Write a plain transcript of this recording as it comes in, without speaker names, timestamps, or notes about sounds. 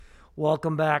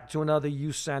Welcome back to another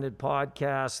You-Centered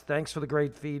podcast. Thanks for the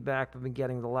great feedback we've been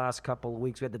getting the last couple of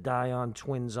weeks. We had the Dion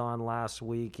twins on last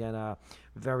week, and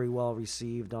very well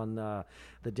received on the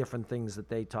different things that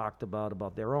they talked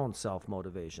about their own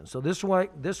self-motivation. So this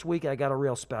week I got a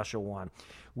real special one.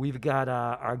 We've got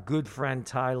our good friend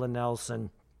Tyler Nelson,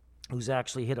 who's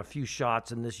actually hit a few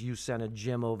shots in this You-Centered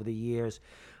gym over the years.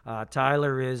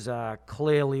 Tyler is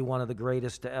clearly one of the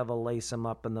greatest to ever lace him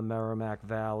up in the Merrimack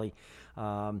Valley.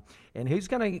 And he's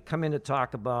going to come in to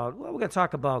talk about, we're going to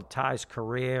talk about Ty's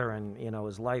career and,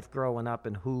 his life growing up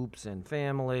in hoops and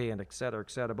family and et cetera, et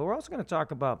cetera. But we're also going to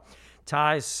talk about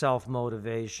Ty's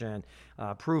self-motivation,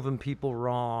 proving people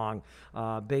wrong,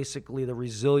 basically the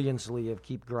resiliency of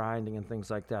keep grinding and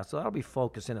things like that. So that'll be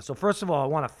focused in it. So first of all, I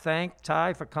want to thank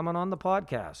Ty for coming on the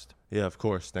podcast. Yeah, of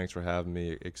course. Thanks for having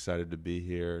me. Excited to be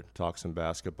here, talk some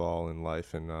basketball and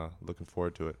life, and looking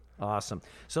forward to it. Awesome.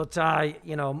 So, Ty,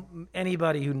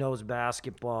 anybody who knows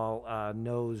basketball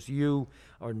knows you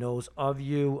or knows of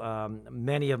you.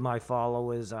 Many of my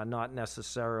followers are not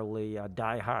necessarily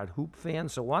diehard hoop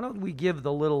fans. So why don't we give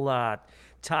the little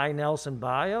Ty Nelson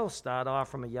bio, start off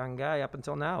from a young guy up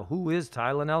until now. Who is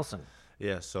Tyler Nelson?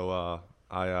 Yeah, so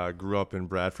I grew up in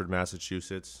Bradford,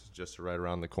 Massachusetts, just right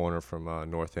around the corner from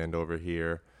North Andover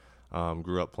here.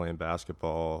 Grew up playing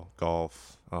basketball,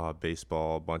 golf,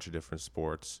 baseball, a bunch of different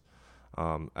sports.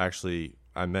 Actually,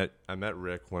 I met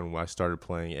Rick when I started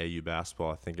playing AU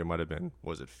basketball. I think it might have been,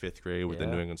 was it 5th grade with the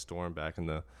New England Storm back in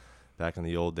the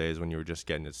old days when you were just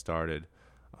getting it started.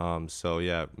 So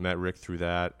yeah, met Rick through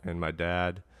that, and my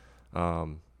dad,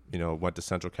 went to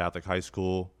Central Catholic High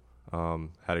School,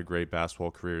 had a great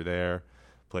basketball career there,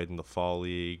 played in the fall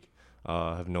league.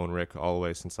 Have known Rick all the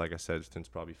way since, like I said, since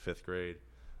probably 5th grade.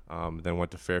 Then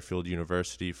went to Fairfield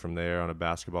University from there on a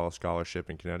basketball scholarship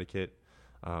in Connecticut.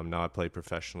 Now I play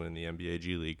professionally in the NBA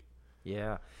G League.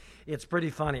 Yeah, it's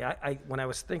pretty funny. I when I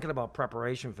was thinking about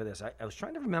preparation for this, I was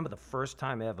trying to remember the first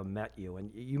time I ever met you, and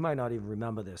you might not even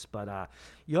remember this, but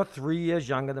you're 3 years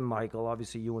younger than Michael.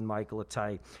 Obviously, you and Michael are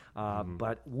tight,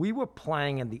 but we were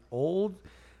playing in the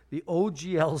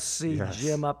OGLC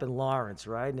gym up in Lawrence,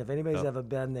 right? And if anybody's ever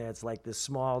been there, it's like this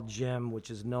small gym, which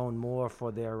is known more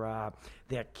for their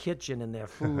kitchen and their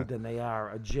food than they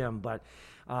are a gym. But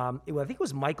I think it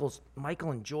was Michael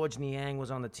and George Niang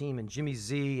was on the team, and Jimmy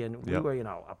Z, and we were,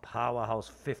 a powerhouse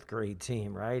 5th grade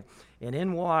team, right? And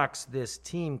in walks this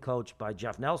team coached by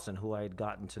Jeff Nelson, who I had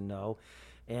gotten to know.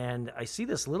 And I see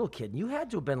this little kid. You had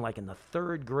to have been like in the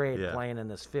 3rd grade playing in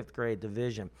this 5th grade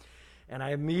division. And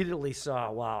I immediately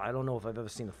saw, wow, I don't know if I've ever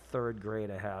seen a 3rd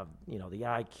grader have, the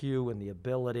IQ and the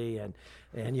ability, and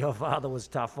your father was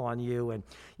tough on you, and,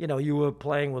 you were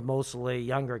playing with mostly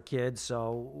younger kids,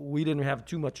 so we didn't have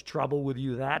too much trouble with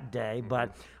you that day,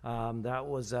 but that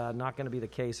was not going to be the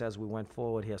case as we went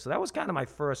forward here. So that was kind of my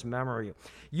first memory.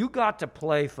 You got to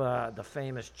play for the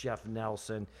famous Jeff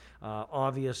Nelson.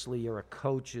 Obviously, you're a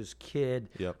coach's kid,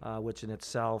 which in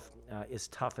itself is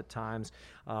tough at times.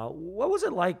 What was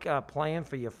it like playing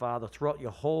for your father throughout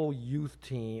your whole youth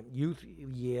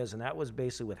years, and that was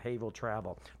basically with Haverhill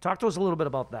Travel? Talk to us a little bit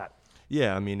about that.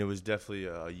 Yeah, I mean, it was definitely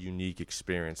a unique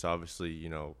experience. Obviously,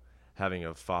 having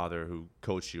a father who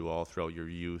coached you all throughout your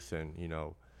youth and,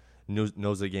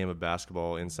 knows the game of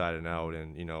basketball inside and out.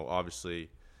 And, obviously,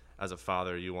 as a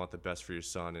father, you want the best for your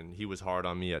son. And he was hard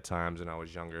on me at times when I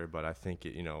was younger, but I think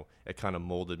it kind of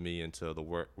molded me into the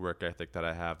work ethic that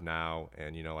I have now.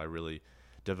 And, I really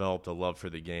developed a love for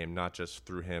the game, not just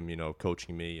through him,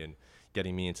 coaching me and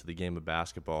getting me into the game of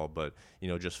basketball, but,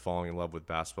 just falling in love with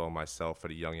basketball myself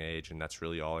at a young age. And that's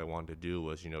really all I wanted to do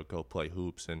was, go play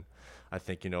hoops. And I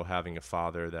think, having a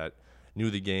father that knew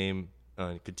the game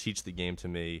and could teach the game to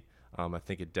me, I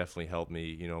think it definitely helped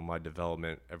me, my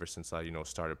development ever since I,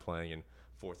 started playing in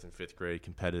 4th and 5th grade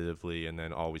competitively, and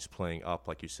then always playing up,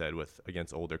 like you said,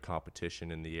 against older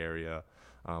competition in the area.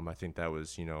 I think that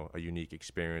was, a unique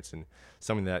experience and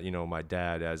something that, my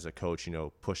dad as a coach,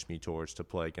 pushed me towards to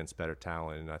play against better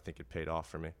talent, and I think it paid off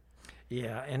for me.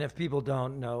 Yeah, and if people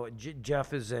don't know,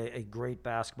 Jeff is a great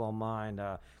basketball mind,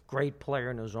 great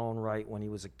player in his own right when he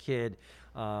was a kid,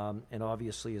 and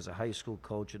obviously as a high school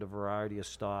coach at a variety of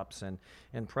stops, and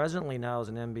presently now as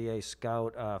an NBA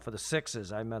scout for the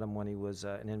Sixers. I met him when he was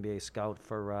an NBA scout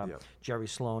for Jerry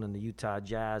Sloan and the Utah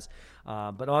Jazz.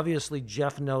 But obviously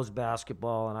Jeff knows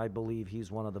basketball, and I believe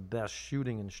he's one of the best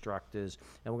shooting instructors,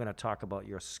 and we're going to talk about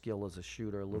your skill as a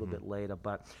shooter a little bit later.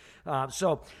 But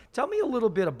so tell me a little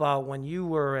bit about when you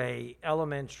were a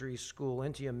elementary school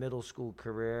into your middle school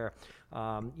career.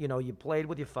 You played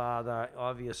with your father.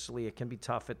 Obviously, it can be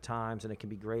tough at times and it can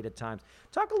be great at times.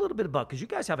 Talk a little bit about, because you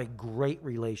guys have a great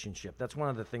relationship. That's one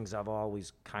of the things I've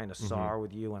always kind of saw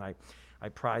with you, and I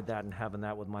pride that in having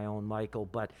that with my own Michael.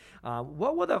 But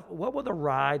what were the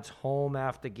rides home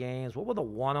after games? What were the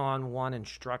one-on-one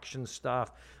instruction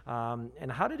stuff?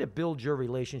 And how did it build your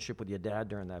relationship with your dad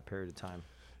during that period of time?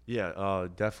 Yeah,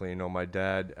 definitely. My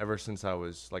dad, ever since I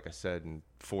was, like I said, in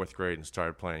fourth grade and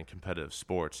started playing competitive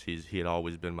sports, he had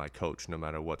always been my coach, no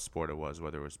matter what sport it was,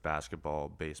 whether it was basketball,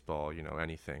 baseball,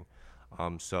 anything.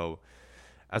 So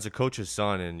as a coach's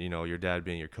son, and your dad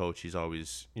being your coach, he's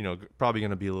always probably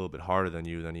going to be a little bit harder than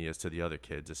you than he is to the other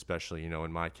kids, especially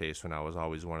in my case when I was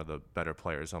always one of the better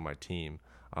players on my team.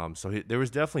 There was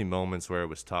definitely moments where it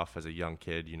was tough as a young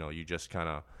kid. You just kind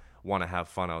of want to have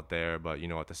fun out there, but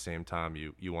at the same time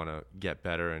you want to get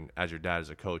better, and as your dad is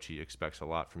a coach, he expects a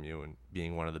lot from you and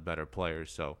being one of the better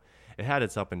players. So it had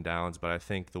its up and downs, but I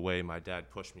think the way my dad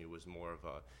pushed me was more of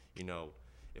a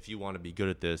if you want to be good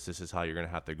at this is how you're going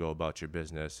to have to go about your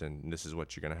business, and this is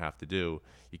what you're going to have to do.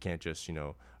 You can't just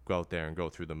go out there and go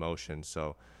through the motions.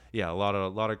 So yeah, a lot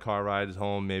of car rides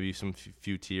home, maybe some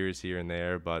few tears here and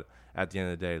there, but at the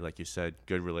end of the day, like you said,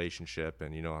 good relationship,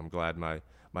 and I'm glad my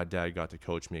dad got to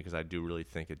coach me, because I do really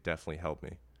think it definitely helped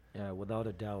me. Yeah, without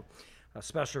a doubt. A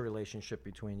special relationship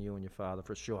between you and your father,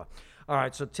 for sure. All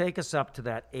right, so take us up to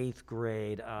that 8th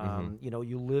grade.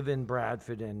 You live in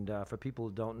Bradford, and for people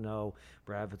who don't know,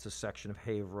 Bradford's a section of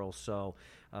Haverhill. So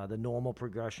the normal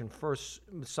progression, first,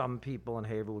 some people in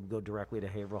Haverhill would go directly to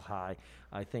Haverhill High.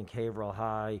 I think Haverhill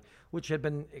High, which had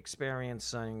been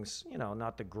experiencing,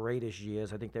 not the greatest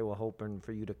years, I think they were hoping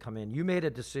for you to come in. You made a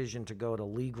decision to go to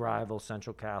league rival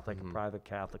Central Catholic, a private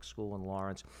Catholic school in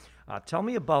Lawrence. Tell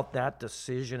me about that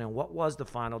decision, and what was the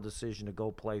final decision to go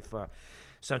play for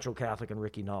Central Catholic and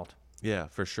Ricky Nault? Yeah,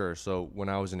 for sure. So when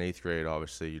I was in 8th grade,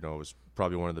 obviously, I was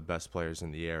probably one of the best players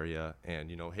in the area. And,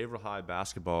 Haverhill High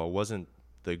basketball wasn't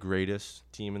the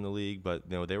greatest team in the league, but,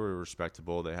 they were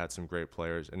respectable. They had some great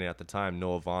players. And at the time,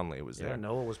 Noah Vonleh was there. Yeah,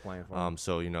 Noah was playing for them.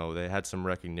 So, they had some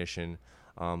recognition.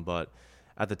 But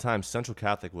at the time, Central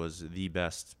Catholic was the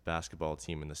best basketball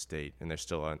team in the state, and they're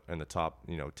still in the top,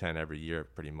 10 every year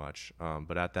pretty much.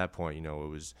 But at that point, it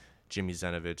was Jimmy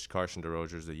Zenovich, Carson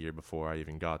DeRozers the year before I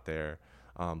even got there.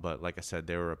 But like I said,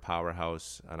 they were a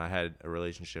powerhouse, and I had a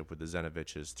relationship with the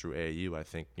Zenoviches through AAU, I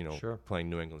think, Sure. playing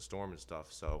New England Storm and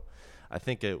stuff. So I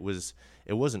think it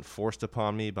wasn't forced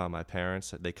upon me by my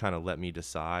parents. They kind of let me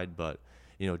decide, but,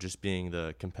 just being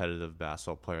the competitive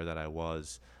basketball player that I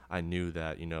was, I knew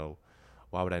that,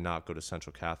 why would I not go to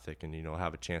Central Catholic and,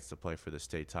 have a chance to play for the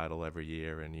state title every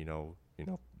year and,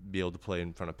 be able to play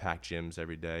in front of packed gyms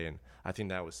every day. And I think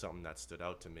that was something that stood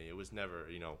out to me. It was never,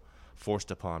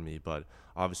 forced upon me, but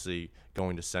obviously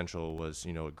going to Central was,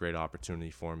 a great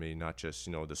opportunity for me, not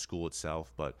just, the school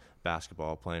itself, but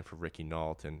basketball, playing for Ricky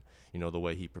Nault, and, the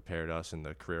way he prepared us and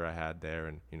the career I had there,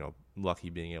 and, lucky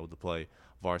being able to play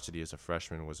varsity as a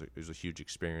freshman was a huge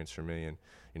experience for me, and,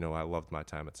 I loved my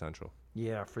time at Central.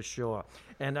 Yeah, for sure.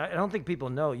 And I don't think people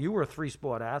know, you were a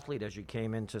 3-sport athlete as you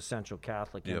came into Central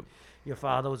Catholic. Yep. Your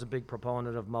father was a big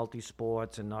proponent of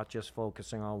multi-sports and not just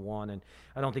focusing on one. And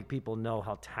I don't think people know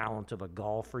how talented of a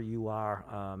golfer you are.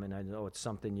 And I know it's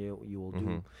something you will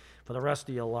do for the rest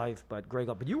of your life. But great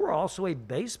golf. But you were also a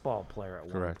baseball player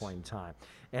at one point in time.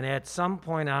 And at some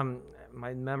point,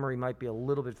 my memory might be a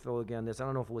little bit filled on this. I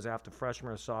don't know if it was after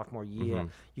freshman or sophomore year.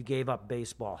 You gave up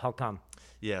baseball. How come?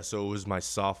 Yeah, so it was my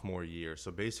sophomore year.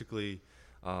 So basically,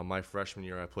 my freshman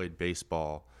year, I played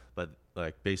baseball, but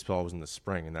like baseball was in the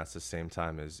spring, and that's the same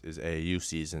time as AAU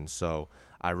season. So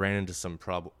I ran into some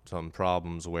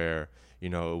problems where, it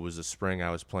was the spring,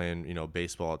 I was playing,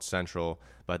 baseball at Central,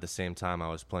 but at the same time I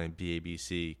was playing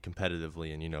BABC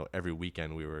competitively, and, every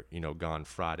weekend we were, gone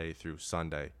Friday through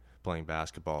Sunday playing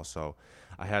basketball. So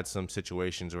I had some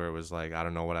situations where it was like, I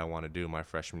don't know what I want to do my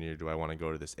freshman year. Do I want to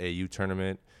go to this AU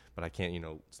tournament? But I can't,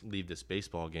 leave this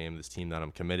baseball game, this team that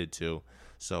I'm committed to.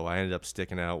 So I ended up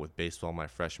sticking out with baseball my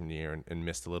freshman year and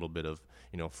missed a little bit of,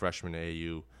 freshman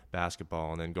AU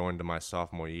basketball. And then going to my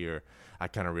sophomore year, I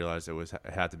kind of realized it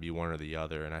had to be one or the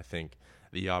other. And I think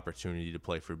the opportunity to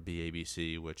play for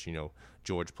BABC, which,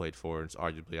 George played for, is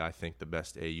arguably, I think, the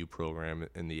best AU program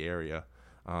in the area.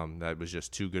 That was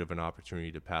just too good of an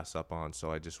opportunity to pass up on.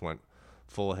 So I just went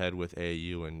full ahead with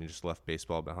AAU and just left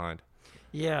baseball behind.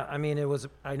 Yeah, I mean,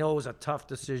 I know it was a tough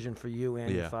decision for you and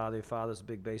your Yeah. father. Your father's a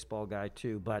big baseball guy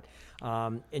too, but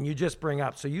and you just bring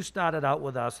up. So you started out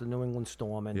with us, the New England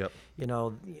Storm, and Yep.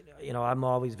 I'm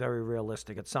always very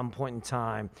realistic. At some point in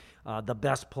time, the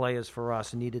best players for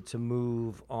us needed to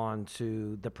move on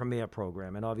to the Premier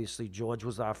program, and obviously George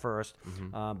was our 1st,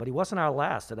 but he wasn't our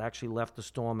last. That actually left the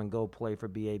Storm and go play for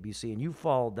BABC, and you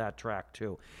followed that track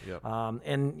too. Yep.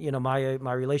 And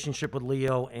my relationship with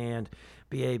Leo and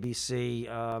BABC.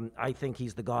 I think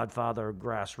he's the godfather of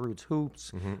grassroots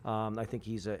hoops. I think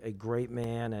he's a great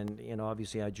man, and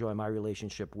obviously I enjoy my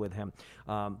relationship with him.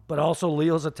 But also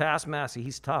Leo's a taskmaster.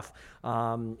 He's tough,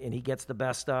 and he gets the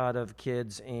best out of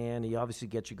kids, and he obviously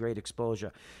gets you great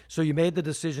exposure. So you made the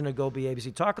decision to go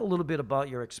BABC. Talk a little bit about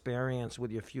your experience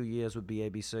with your few years with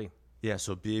BABC. Yeah,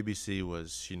 so BABC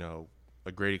was,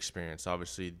 a great experience.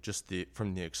 Obviously, just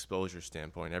from the exposure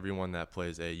standpoint, everyone that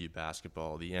plays AAU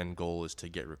basketball, the end goal is to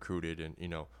get recruited, and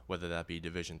whether that be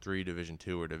Division III, Division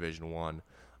II, or Division One.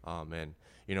 And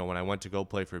when I went to go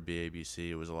play for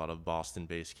BABC, it was a lot of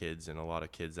Boston-based kids and a lot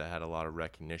of kids that had a lot of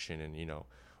recognition and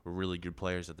were really good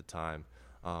players at the time.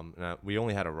 We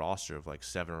only had a roster of like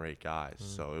 7 or 8 guys,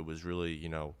 so it was really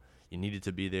you needed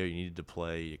to be there, you needed to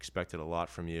play, you expected a lot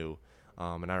from you.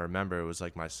 And I remember it was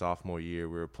like my sophomore year,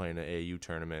 we were playing an AAU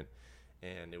tournament,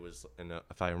 and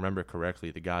if I remember correctly,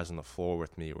 the guys on the floor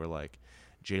with me were like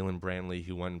Jalen Brantley,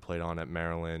 who went and played on at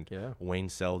Maryland, Yeah. Wayne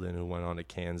Selden, who went on to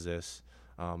Kansas,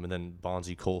 and then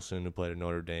Bonzi Colson, who played at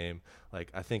Notre Dame. Like,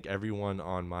 I think everyone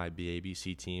on my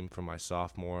BABC team from my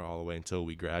sophomore all the way until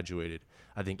we graduated,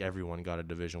 I think everyone got a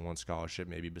Division I scholarship,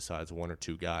 maybe besides 1 or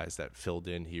 2 guys that filled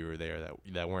in here or there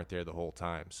that weren't there the whole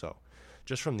time. So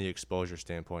just from the exposure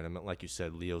standpoint, I mean, like you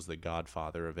said, Leo's the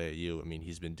godfather of AAU. I mean,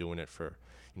 he's been doing it for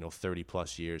 30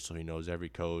 plus years, so he knows every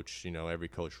coach. Every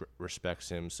coach respects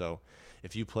him. So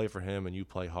if you play for him and you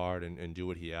play hard and do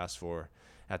what he asks for,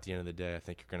 at the end of the day, I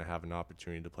think you're going to have an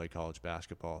opportunity to play college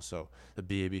basketball. So the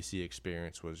BABC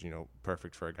experience was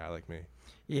perfect for a guy like me.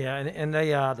 Yeah, and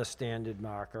they are the standard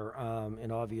marker.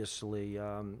 And obviously,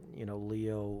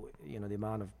 Leo, the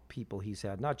amount of people he's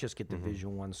had, not just get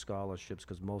Division I scholarships,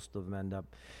 because most of them end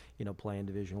up, playing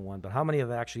Division I, but how many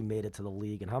have actually made it to the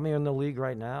league, and how many are in the league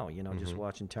right now? Just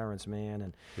watching Terrence Mann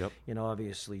and, Yep.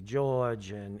 Obviously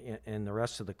George and the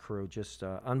rest of the crew, just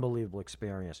unbelievable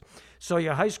experience. So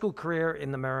your high school career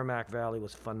in the Merrimack Valley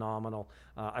was phenomenal.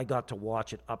 I got to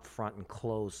watch it up front and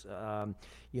close.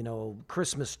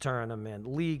 Christmas tournament,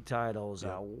 league titles,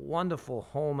 wonderful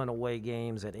home and away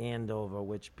games at Andover,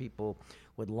 which people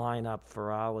would line up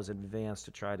for hours in advance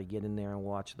to try to get in there and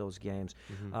watch those games.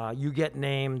 You get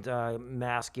named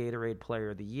Mass Gatorade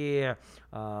Player of the Year,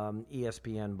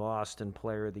 ESPN Boston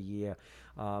Player of the Year.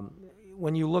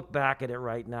 When you look back at it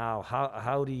right now,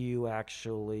 how do you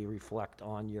actually reflect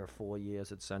on your 4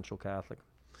 years at Central Catholic?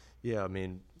 Yeah, I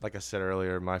mean, like I said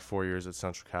earlier, my 4 years at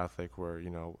Central Catholic were,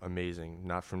 amazing.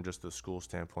 Not from just the school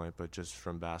standpoint, but just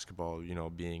from basketball,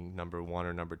 being number 1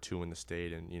 or number 2 in the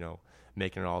state and,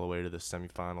 making it all the way to the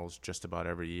semifinals just about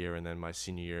every year. And then my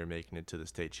senior year, making it to the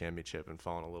state championship and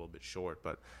falling a little bit short.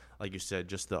 But like you said,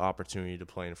 just the opportunity to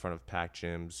play in front of packed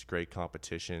gyms, great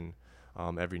competition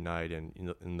every night,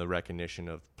 and the recognition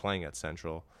of playing at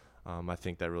Central. I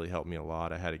think that really helped me a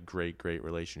lot. I had a great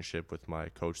relationship with my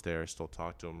coach there. I still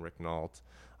talk to him, Rick Nault.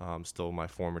 Still my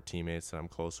former teammates that I'm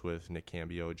close with, Nick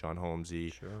Cambio, John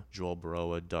Holmesy, Sure. Joel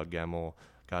Baroa, Doug Gemmel,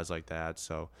 guys like that.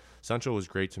 So Central was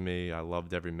great to me. I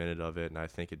loved every minute of it, and I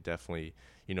think it definitely,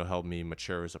 helped me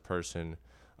mature as a person,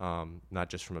 not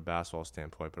just from a basketball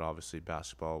standpoint, but obviously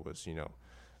basketball was,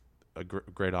 a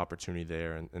great opportunity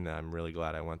there, and I'm really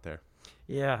glad I went there.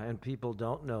 Yeah, and people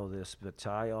don't know this, but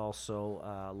Ty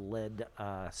also led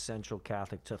Central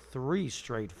Catholic to 3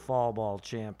 straight fall ball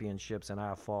championships in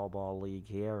our fall ball league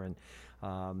here, and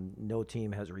no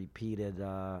team has repeated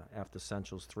after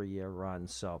Central's 3-year run.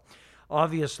 So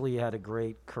obviously you had a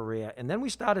great career. And then we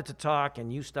started to talk,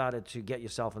 and you started to get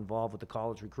yourself involved with the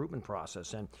college recruitment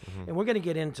process. And we're going to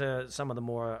get into some of the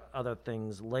more other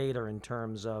things later in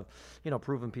terms of,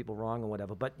 proving people wrong and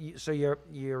whatever. But so your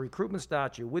recruitment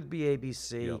starts, you're with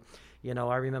BABC. Yep.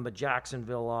 I remember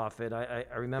Jacksonville off it. I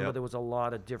remember Yep. there was a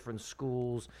lot of different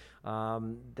schools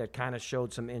that kind of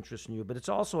showed some interest in you. But it's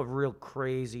also a real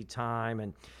crazy time,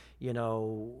 and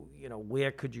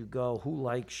where could you go? Who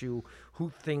likes you?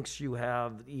 Who thinks you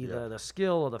have either the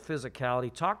skill or the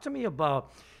physicality? Talk to me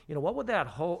about, what would that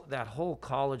whole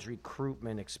college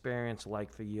recruitment experience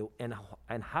like for you,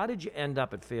 and how did you end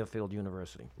up at Fairfield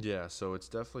University? Yeah, so it's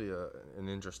definitely an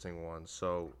interesting one.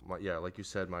 So, like you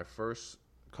said, my first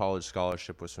college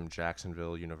scholarship was from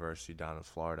Jacksonville University down in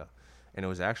Florida. And it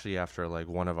was actually after like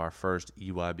one of our first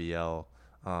EYBL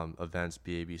events,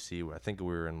 BABC, where I think we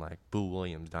were in like Boo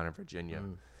Williams down in Virginia.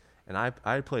 And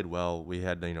I played well. We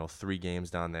had 3 games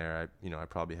down there. I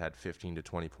probably had 15 to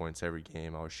 20 points every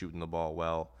game. I was shooting the ball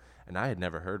well, and I had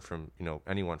never heard from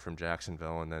anyone from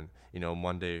Jacksonville. And then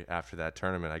Monday after that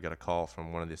tournament, I got a call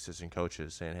from one of the assistant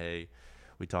coaches saying, "Hey,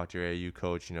 we talked to your AAU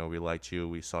coach. We liked you.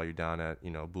 We saw you down at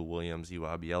Boo Williams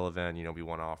EYBL event. We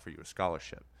want to offer you a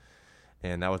scholarship."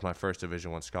 And that was my first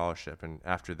Division I scholarship. And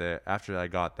after I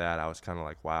got that, I was kind of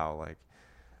like, wow, like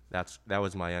that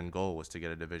was my end goal, was to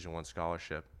get a Division I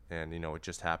scholarship. And it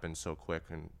just happened so quick,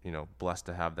 and blessed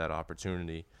to have that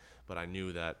opportunity. But I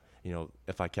knew that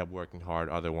if I kept working hard,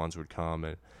 other ones would come.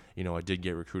 And I did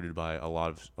get recruited by a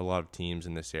lot of teams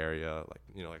in this area,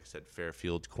 like I said,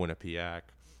 Fairfield, Quinnipiac,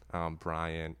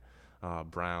 Bryant,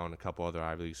 Brown, a couple other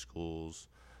Ivy League schools,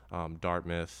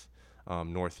 Dartmouth,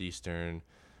 Northeastern.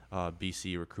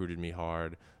 BC recruited me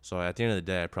hard. So at the end of the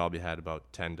day, I probably had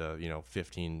about 10 to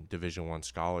 15 Division I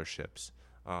scholarships.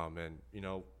 And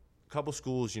a couple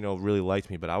schools really liked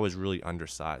me, but I was really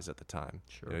undersized at the time.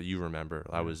 Sure. You remember,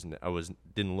 I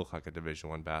didn't look like a Division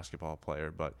I basketball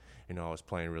player, but I was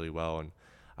playing really well, and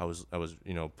I was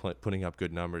putting up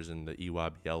good numbers in the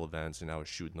EYBL events, and I was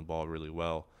shooting the ball really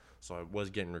well. So I was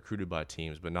getting recruited by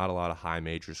teams, but not a lot of high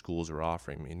major schools were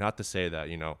offering me. Not to say that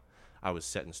I was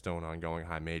set in stone on going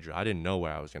high major. I didn't know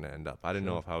where I was going to end up. I didn't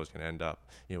know if I was going to end up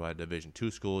at Division II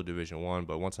school, Division I.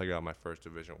 But once I got my first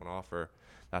Division I offer,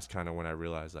 that's kind of when I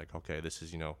realized, like, okay, this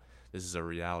is a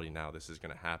reality now. This is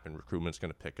going to happen. Recruitment's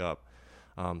going to pick up.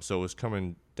 So it was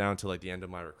coming down to like the end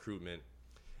of my recruitment,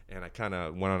 and I kind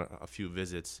of went on a few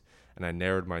visits, and I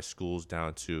narrowed my schools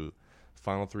down to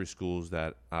final 3 schools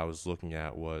that I was looking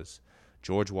at was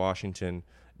George Washington,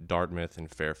 Dartmouth, and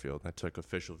Fairfield. I took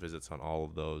official visits on all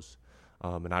of those.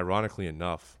 And ironically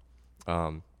enough,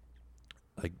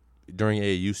 like during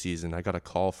AAU season, I got a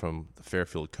call from the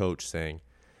Fairfield coach saying,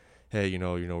 "Hey,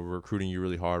 we're recruiting you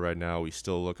really hard right now. We're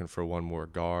still looking for one more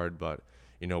guard, but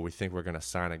we think we're going to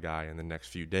sign a guy in the next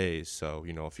few days. So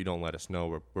if you don't let us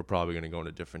know, we're probably going to go in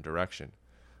a different direction."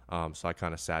 So I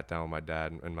kind of sat down with my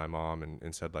dad and my mom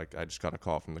and said, like, I just got a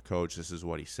call from the coach. This is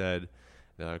what he said.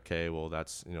 Okay, well,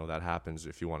 that's that happens.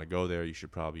 If you want to go there, you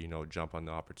should probably jump on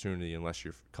the opportunity unless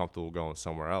you're comfortable going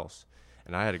somewhere else.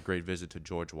 And I had a great visit to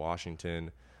George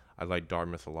Washington. I liked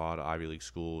Dartmouth a lot. Ivy League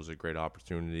school was a great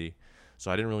opportunity. So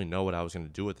I didn't really know what I was going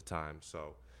to do at the time.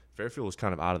 So Fairfield was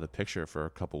kind of out of the picture for a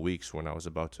couple weeks when I was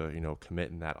about to commit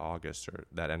in that August or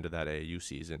that end of that AAU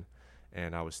season.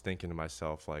 And I was thinking to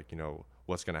myself, like,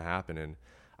 what's going to happen? And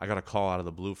I got a call out of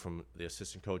the blue from the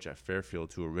assistant coach at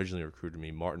Fairfield who originally recruited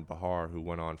me, Martin Bahar, who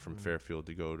went on from Fairfield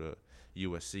to go to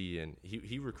USC. And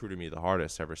he recruited me the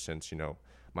hardest ever since,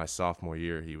 my sophomore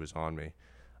year. He was on me.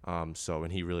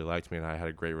 And he really liked me, and I had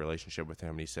a great relationship with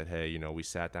him. And he said, "Hey, we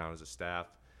sat down as a staff.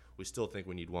 We still think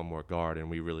we need one more guard,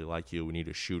 and we really like you. We need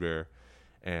a shooter."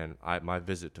 And my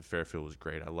visit to Fairfield was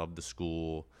great. I loved the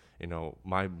school.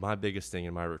 My biggest thing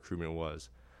in my recruitment was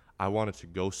I wanted to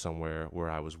go somewhere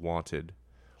where I was wanted,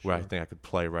 where I think I could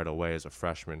play right away as a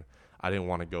freshman. I didn't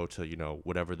want to go to,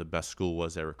 whatever the best school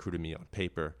was that recruited me on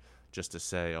paper just to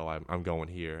say, oh, I'm going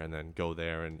here, and then go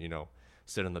there and,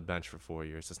 sit on the bench for 4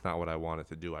 years. That's not what I wanted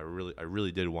to do. I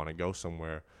really did want to go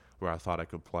somewhere where I thought I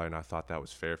could play, and I thought that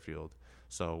was Fairfield.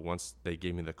 So once they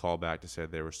gave me the call back to say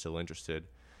they were still interested,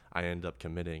 I ended up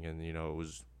committing, and,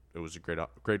 it was a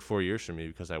great 4 years for me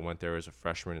because I went there as a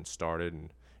freshman and started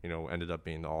and, ended up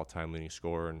being the all-time leading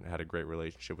scorer and had a great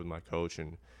relationship with my coach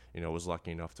and, was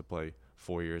lucky enough to play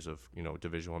 4 years of,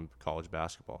 Division I college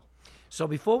basketball. So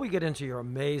before we get into your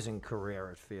amazing career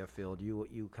at Fairfield,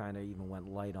 you kind of even went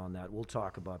light on that. We'll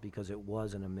talk about because it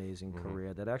was an amazing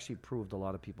career that actually proved a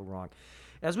lot of people wrong.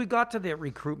 As we got to the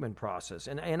recruitment process,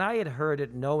 and I had heard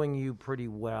it knowing you pretty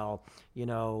well,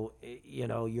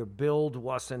 your build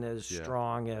wasn't as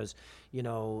strong as,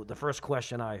 the first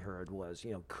question I heard was,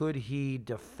 could he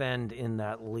defend in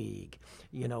that league?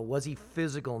 Was he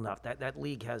physical enough? That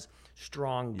league has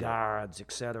strong guards,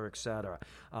 et cetera, et cetera.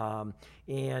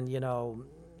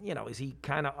 Is he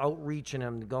kind of outreaching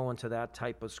him to go into that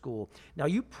type of school? Now,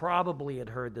 you probably had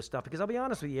heard this stuff, because I'll be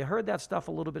honest with you, you heard that stuff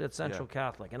a little bit at Central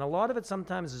Catholic, and a lot of it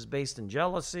sometimes is based in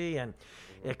jealousy and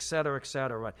et cetera, et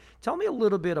cetera. Tell me a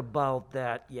little bit about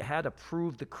that. You had to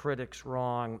prove the critics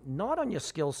wrong, not on your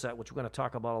skill set, which we're going to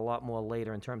talk about a lot more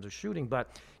later in terms of shooting,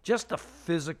 but just the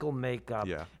physical makeup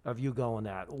of you going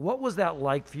that. What was that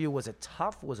like for you? Was it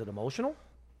tough? Was it emotional?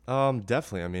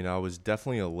 Definitely. I mean, I was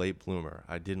definitely a late bloomer.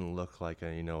 I didn't look like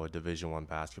a Division I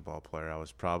basketball player. I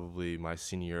was probably, my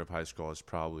senior year of high school, I was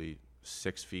probably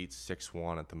 6 feet,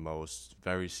 6'1" at the most.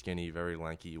 Very skinny, very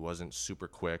lanky. Wasn't super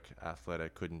quick,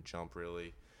 athletic, couldn't jump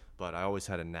really. But I always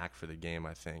had a knack for the game,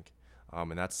 I think.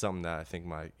 And that's something that I think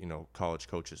my, college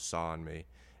coaches saw in me.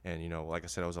 And, like I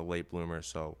said, I was a late bloomer,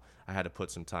 so I had to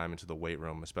put some time into the weight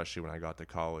room, especially when I got to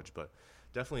college. But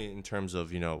definitely in terms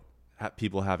of,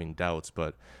 people having doubts,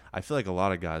 but I feel like a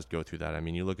lot of guys go through that. I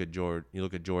mean, you look at George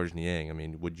Niang. I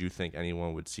mean, would you think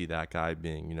anyone would see that guy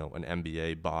being, an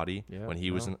NBA body when he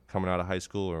was coming out of high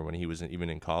school or when he was even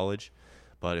in college?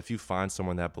 But if you find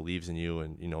someone that believes in you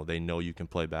and, they know you can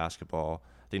play basketball,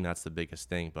 I think that's the biggest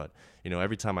thing. But,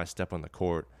 every time I step on the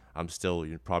court, I'm still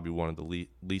probably one of the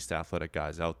least athletic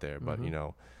guys out there. But,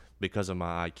 because of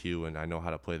my IQ and I know how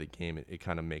to play the game, it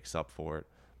kind of makes up for it.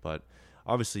 But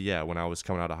obviously, yeah, when I was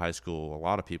coming out of high school, a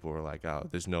lot of people were like, oh,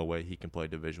 there's no way he can play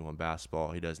Division I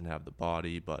basketball. He doesn't have the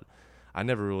body. But I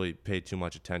never really paid too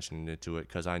much attention into it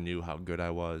because I knew how good I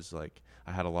was. Like,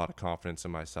 I had a lot of confidence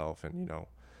in myself. And,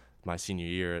 my senior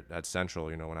year at Central,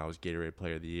 when I was Gatorade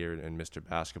Player of the Year and Mr.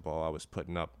 Basketball, I was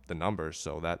putting up the numbers.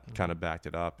 So that kind of backed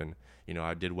it up. And,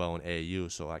 I did well in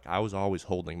AAU. So, like, I was always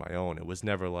holding my own. It was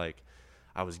never like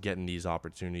I was getting these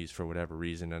opportunities for whatever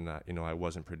reason and I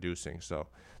wasn't producing. So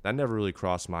that never really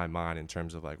crossed my mind in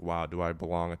terms of like, wow, do I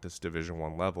belong at this Division I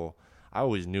level? I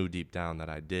always knew deep down that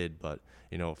I did, but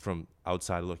from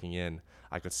outside looking in,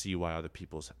 I could see why other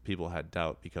people had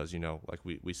doubt because like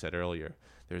we said earlier,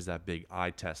 there's that big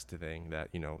eye test thing that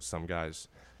some guys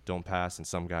don't pass and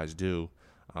some guys do.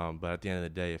 But at the end of the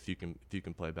day, if you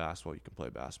can play basketball, you can play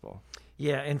basketball.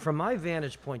 Yeah, and from my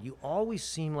vantage point, you always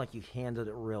seem like you handled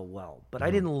it real well. But I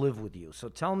didn't live with you, so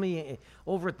tell me,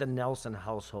 over at the Nelson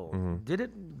household, did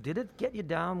it get you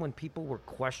down when people were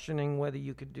questioning whether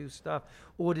you could do stuff,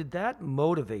 or did that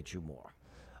motivate you more?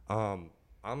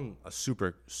 I'm a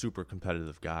super, super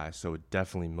competitive guy, so it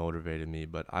definitely motivated me.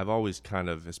 But I've always kind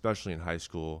of, especially in high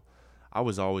school, I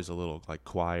was always a little like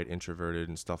quiet, introverted,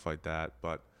 and stuff like that.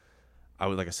 But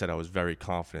like I said, I was very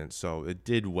confident, so it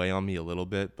did weigh on me a little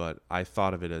bit, but I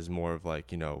thought of it as more of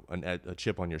like, a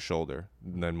chip on your shoulder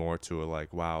than more to a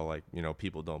like, wow, like,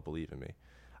 people don't believe in me.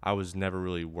 I was never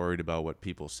really worried about what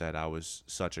people said. I was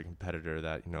such a competitor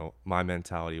that, my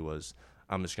mentality was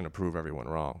I'm just going to prove everyone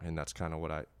wrong, and that's kind of what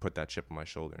I put that chip on my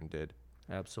shoulder and did.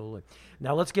 Absolutely.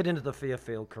 Now let's get into the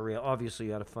Fairfield career. Obviously,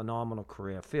 you had a phenomenal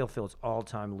career. Fairfield's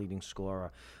all-time leading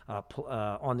scorer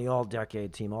on the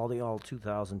All-Decade team, the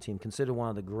All-2000 team, considered one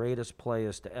of the greatest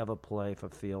players to ever play for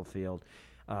Fairfield.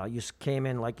 You came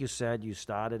in, like you said, you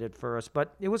started at first,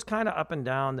 but it was kind of up and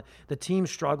down. The team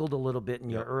struggled a little bit in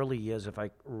your early years, if I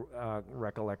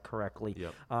recollect correctly.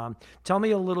 Yep. Tell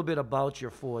me a little bit about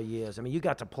your 4 years. I mean, you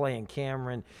got to play in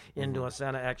Cameron, indoor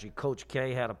center. Actually, Coach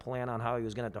K had a plan on how he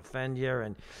was going to defend you,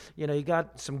 and you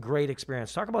got some great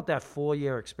experience. Talk about that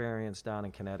 4-year experience down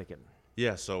in Connecticut.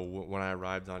 Yeah, so when I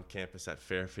arrived on campus at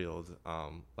Fairfield,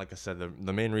 like I said,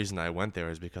 the main reason I went there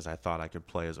is because I thought I could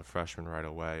play as a freshman right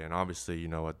away. And obviously,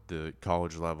 at the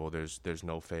college level, there's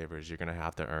no favors. You're going to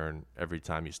have to earn every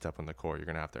time you step on the court. You're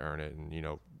going to have to earn it. And,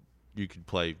 you could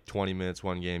play 20 minutes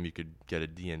one game, you could get a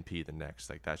DNP the next.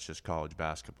 Like, that's just college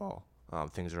basketball.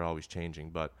 Things are always changing.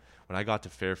 But when I got to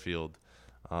Fairfield,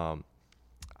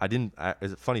 it's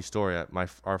a funny story.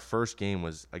 Our first game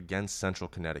was against Central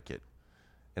Connecticut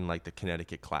in like the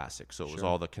Connecticut Classic. So it was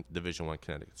all the Division I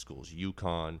Connecticut schools: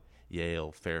 UConn,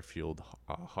 Yale, Fairfield,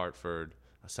 Hartford,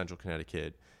 Central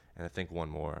Connecticut, and I think one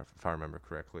more, if I remember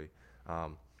correctly.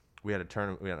 We had a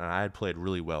tournament, and I had played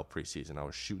really well preseason. I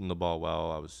was shooting the ball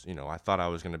well. I thought I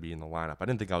was going to be in the lineup. I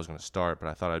didn't think I was going to start, but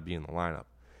I thought I'd be in the lineup.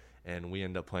 And we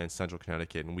ended up playing Central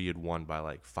Connecticut, and we had won by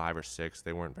like 5 or 6.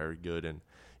 They weren't very good, and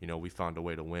we found a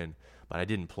way to win. But I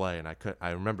didn't play, and I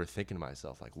remember thinking to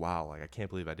myself, like, wow, like I can't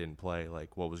believe I didn't play.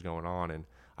 Like, what was going on? And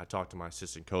I talked to my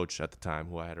assistant coach at the time,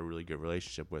 who I had a really good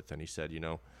relationship with, and he said,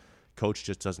 Coach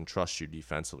just doesn't trust you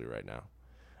defensively right now.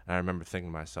 And I remember thinking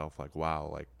to myself, like, wow,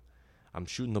 like I'm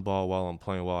shooting the ball well, I'm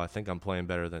playing well. I think I'm playing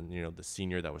better than the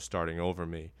senior that was starting over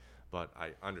me. But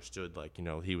I understood, like,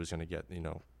 he was going to get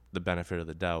the benefit of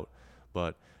the doubt.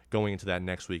 But going into that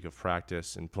next week of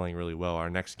practice and playing really well, our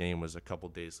next game was a couple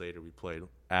days later. We played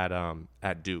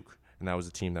at Duke, and that was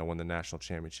the team that won the national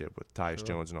championship with Tyus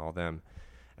Jones and all them.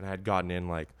 And I had gotten in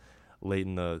like late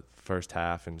in the first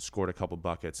half and scored a couple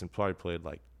buckets and probably played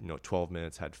like 12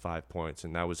 minutes, had 5 points,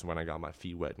 and that was when I got my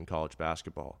feet wet in college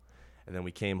basketball. And then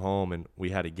we came home and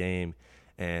we had a game,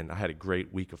 and I had a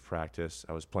great week of practice.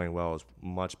 I was playing well. I was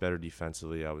much better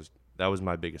defensively. That was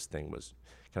my biggest thing, was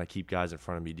can I keep guys in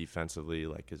front of me defensively?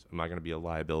 Like, am I going to be a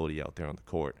liability out there on the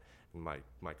court? And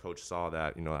my coach saw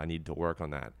that, I needed to work on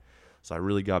that. So I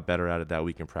really got better at it that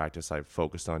week in practice. I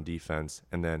focused on defense.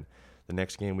 And then The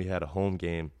next game we had a home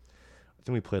game. I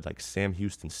think we played like Sam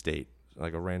Houston State,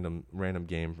 like a random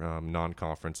game,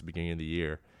 non-conference at the beginning of the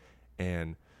year.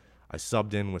 And I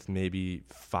subbed in with maybe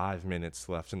 5 minutes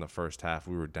left in the first half.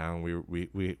 We were down.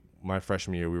 We my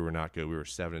freshman year, we were not good. We were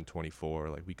 7-24.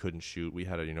 Like, we couldn't shoot. We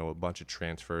had a bunch of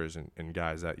transfers and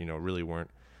guys that really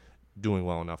weren't doing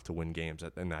well enough to win games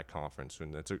in that conference.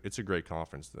 And it's a great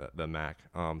conference, the MAC.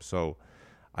 So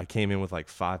I came in with like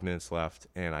 5 minutes left,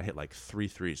 and I hit like 3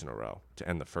 threes in a row to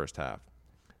end the first half.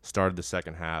 Started the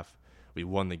second half. We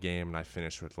won the game, and I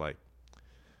finished with like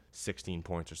 16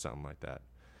 points or something like that.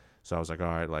 So I was like, all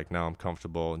right, like, now I'm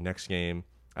comfortable. Next game,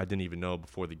 I didn't even know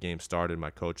before the game started.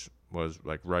 My coach was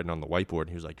like writing on the whiteboard,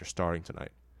 and he was like, you're starting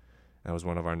tonight. That was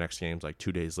one of our next games. Like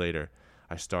 2 days later,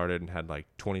 I started and had like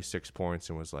 26 points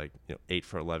and was like 8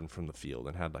 for 11 from the field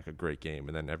and had like a great game.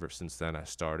 And then ever since then, I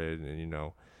started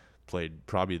and played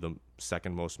probably the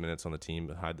second most minutes on the team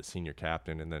behind the senior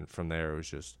captain. And then from there, it was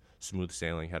just smooth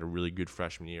sailing. Had a really good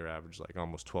freshman year, averaged like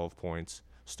almost 12 points.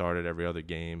 Started every other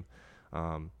game.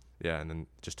 And then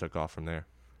just took off from there.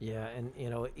 Yeah, and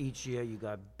each year you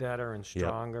got better and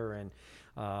stronger, and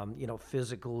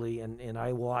physically. And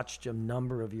I watched a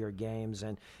number of your games,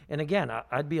 and again,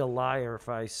 I'd be a liar if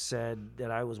I said that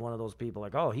I was one of those people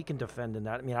like, oh, he can defend in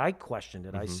that. I mean, I questioned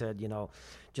it. I said,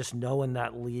 just knowing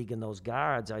that league and those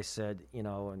guards, I said,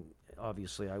 and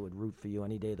obviously I would root for you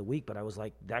any day of the week, but I was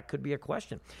like, that could be a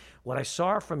question. What I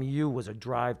saw from you was a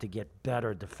drive to get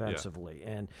better defensively,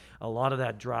 and a lot of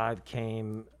that drive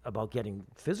came about getting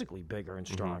physically bigger and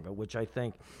stronger, which I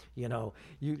think, you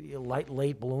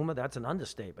late bloomer, that's an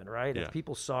understatement, right? Yeah. If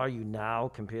people saw you now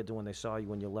compared to when they saw you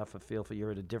when you left the field,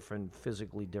 you're a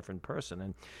physically different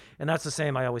person. And that's the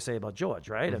same I always say about George,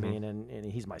 right? I mean,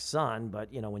 and he's my son, but,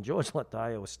 when George left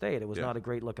Iowa State, it was not a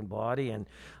great looking body. And,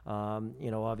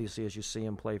 obviously as you see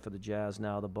him play for the Jazz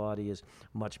now, the body is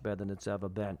much better than it's ever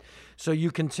been. So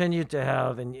you continued to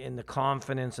have in the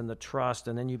confidence and the trust,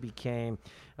 and then you became,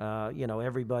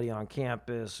 everybody on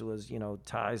campus was,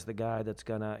 Ty's the guy that's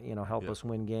going to, help us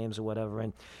win games or whatever.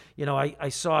 And, I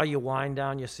saw you wind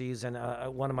down your season.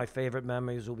 One of my favorite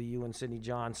memories will be you and Sidney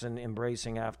Johnson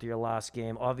embracing after your last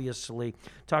game. Obviously,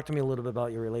 talk to me a little bit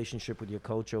about your relationship with your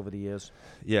coach over the years.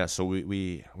 Yeah, so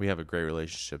we have a great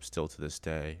relationship still to this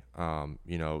day.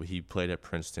 He played at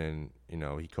Princeton.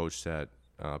 He coached at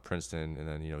Princeton, and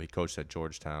then he coached at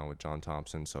Georgetown with John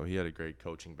Thompson. So he had a great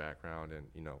coaching background, and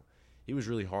he was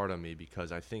really hard on me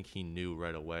because I think he knew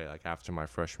right away, like after my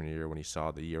freshman year when he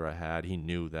saw the year I had, he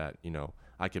knew that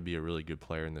I could be a really good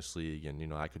player in this league,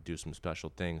 and I could do some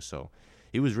special things. So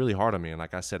he was really hard on me, and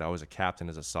like I said, I was a captain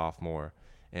as a sophomore,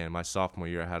 and my sophomore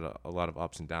year I had a lot of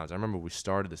ups and downs. I remember we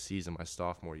started the season my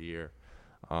sophomore year,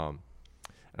 and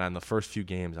in the first few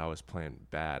games I was playing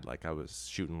bad. Like I was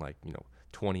shooting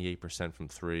 28% from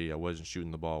three. I wasn't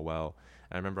shooting the ball well.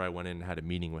 And I remember I went in and had a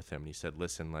meeting with him, and he said,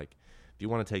 listen, like, if you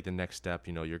want to take the next step,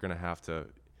 you're going to have to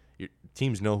 –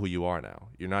 teams know who you are now.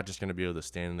 You're not just going to be able to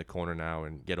stand in the corner now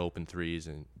and get open threes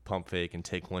and pump fake and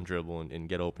take one dribble and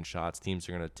get open shots. Teams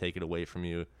are going to take it away from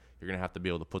you. You're going to have to be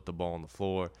able to put the ball on the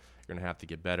floor. You're going to have to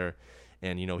get better.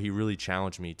 And, he really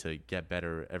challenged me to get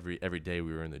better every day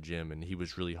we were in the gym, and he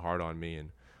was really hard on me. And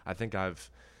I think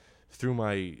I've – through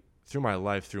my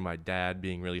life, through my dad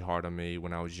being really hard on me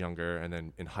when I was younger, and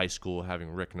then in high school having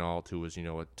Rick Nault, who was,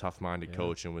 a tough-minded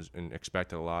coach and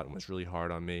expected a lot and was really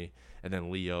hard on me. And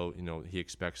then Leo, he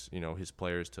expects, his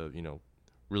players to,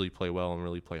 really play well and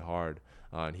really play hard.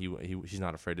 And he's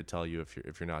not afraid to tell you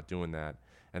if you're not doing that.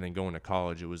 And then going to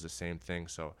college, it was the same thing.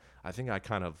 So I think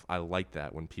I like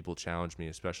that when people challenge me,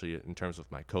 especially in terms of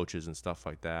my coaches and stuff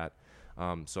like that.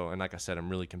 And like I said, I'm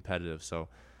really competitive. So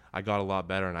I got a lot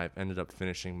better, and I ended up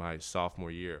finishing my sophomore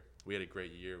year. We had a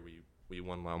great year. We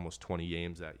won almost 20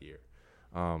 games that year.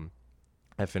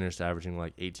 I finished averaging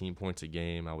like 18 points a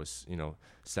game. I was,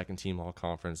 second team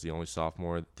all-conference, the only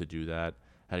sophomore to do that.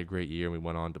 Had a great year. We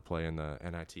went on to play in the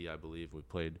NIT, I believe. We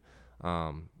played,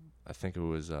 I think it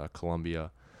was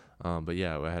Columbia. But,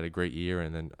 yeah, I had a great year,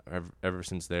 and then ever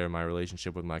since there, my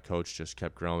relationship with my coach just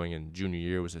kept growing. And junior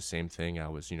year was the same thing. I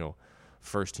was,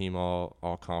 first team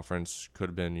all conference, could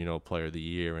have been, player of the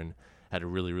year, and had a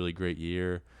really, really great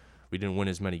year. We didn't win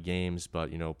as many games,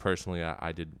 but, personally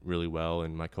I did really well,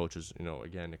 and my coaches,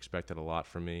 again, expected a lot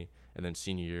from me. And then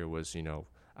senior year was,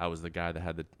 I was the guy that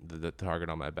had the target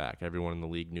on my back. Everyone in the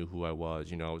league knew who I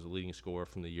was. I was a leading scorer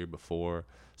from the year before,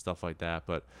 stuff like that.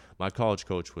 But my college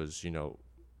coach was,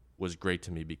 was great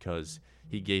to me because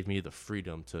he gave me the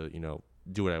freedom to,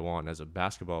 do what I want. As a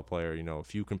basketball player,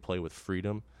 if you can play with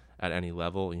freedom at any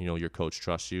level, your coach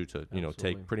trusts you to,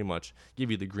 take pretty much give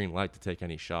you the green light to take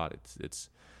any shot.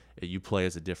 you play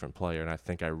as a different player. And I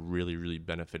think I really, really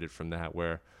benefited from that,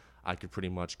 where I could pretty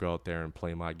much go out there and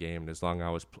play my game. And as long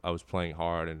as I was playing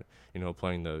hard and,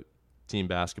 playing the team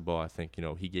basketball, I think,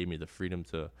 he gave me the freedom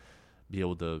to be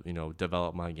able to,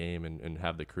 develop my game and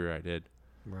have the career I did.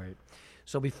 Right.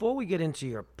 So before we get into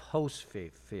your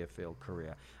post-Fairfield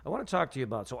career, I want to talk to you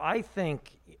about, so I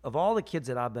think of all the kids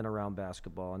that I've been around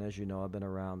basketball, and as you know, I've been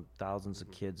around thousands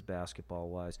of kids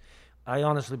basketball-wise, I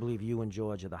honestly believe you and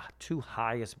George are the two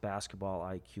highest basketball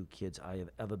IQ kids I have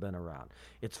ever been around.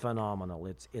 It's phenomenal.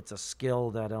 It's a skill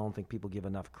that I don't think people give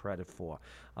enough credit for,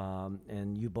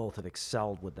 and you both have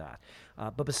excelled with that.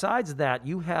 But besides that,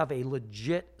 you have a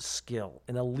legit skill,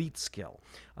 an elite skill.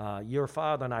 Your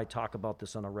father and I talk about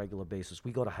this on a regular basis.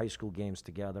 We go to high school games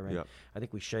together, and Yep. I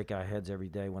think we shake our heads every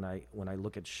day when I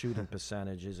look at shooting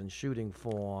percentages and shooting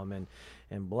form and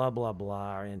blah blah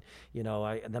blah. And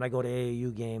and then I go to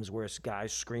AAU games where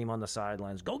guys scream on the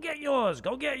sidelines, "Go get yours!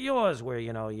 Go get yours!" Where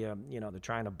they're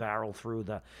trying to barrel through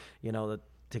to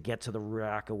get to the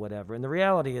rack or whatever. And the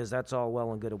reality is that's all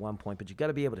well and good at one point, but you got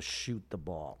to be able to shoot the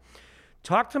ball.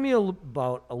 Talk to me a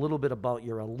little bit about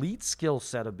your elite skill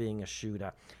set of being a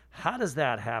shooter. How does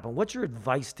that happen? What's your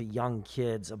advice to young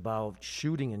kids about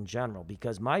shooting in general?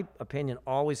 Because my opinion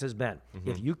always has been,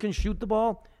 if you can shoot the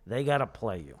ball, they got to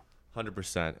play you.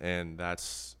 100%. And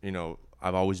that's,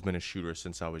 I've always been a shooter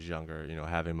since I was younger.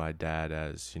 Having my dad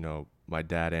as, my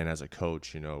dad and as a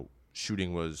coach,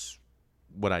 shooting was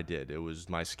what I did. It was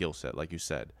my skill set, like you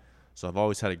said. So I've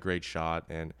always had a great shot,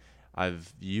 and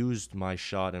I've used my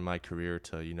shot in my career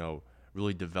to,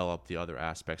 really develop the other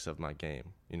aspects of my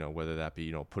game, whether that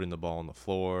be, putting the ball on the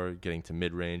floor, getting to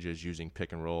mid-ranges, using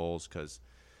pick and rolls, because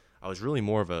I was really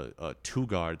more of a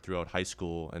two-guard throughout high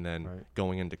school and then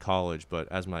going into college. But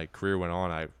as my career went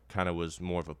on, I kind of was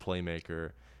more of a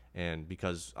playmaker. And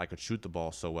because I could shoot the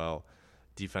ball so well,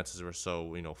 defenses were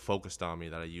so, focused on me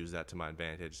that I used that to my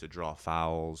advantage to draw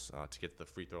fouls, to get to the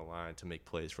free throw line, to make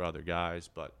plays for other guys.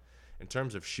 But in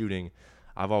terms of shooting,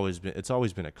 it's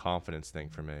always been a confidence thing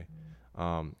for me.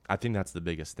 I think that's the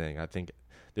biggest thing. I think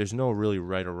there's no really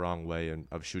right or wrong way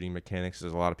of shooting mechanics.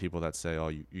 There's a lot of people that say, oh,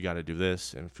 you got to do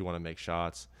this, and if you want to make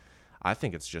shots. I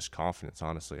think it's just confidence,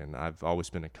 honestly, and I've always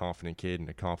been a confident kid and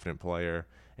a confident player,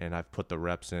 and I've put the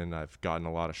reps in. I've gotten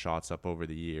a lot of shots up over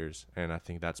the years, and I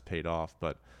think that's paid off.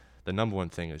 But the number one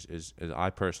thing is I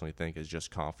personally think is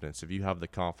just confidence. If you have the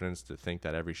confidence to think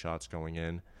that every shot's going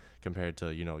in compared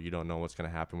to, you don't know what's going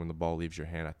to happen when the ball leaves your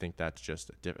hand, I think that's just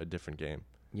a different game.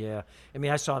 Yeah. I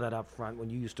mean, I saw that up front when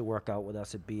you used to work out with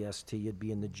us at BST. You'd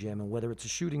be in the gym, and whether it's a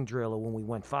shooting drill or when we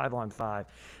went 5-on-5,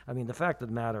 I mean, the fact of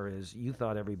the matter is you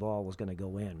thought every ball was going to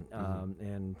go in.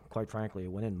 And quite frankly,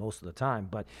 it went in most of the time.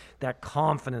 But that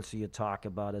confidence you talk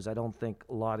about is I don't think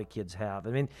a lot of kids have. I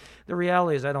mean, the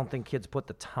reality is I don't think kids put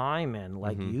the time in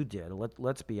like you did.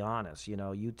 Let's be honest.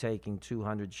 You taking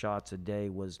 200 shots a day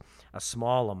was a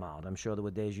small amount. I'm sure there were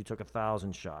days you took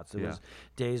 1,000 shots. There was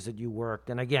days that you worked.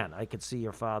 And again, I could see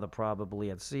your father probably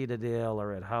at Citadel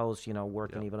or at House,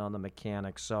 working even on the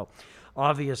mechanics. So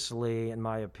obviously, in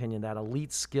my opinion, that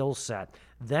elite skill set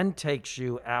then takes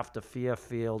you after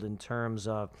Fairfield in terms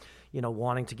of,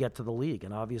 wanting to get to the league.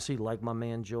 And obviously, like my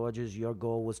man George's, your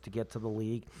goal was to get to the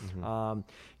league.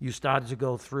 You started to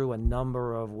go through a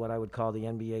number of what I would call the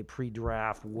NBA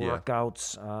pre-draft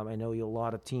workouts. I know a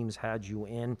lot of teams had you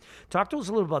in. Talk to us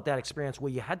a little about that experience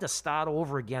where you had to start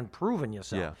over again, proving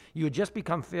yourself. You had just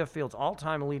become Fairfield's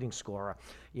all-time leading scorer.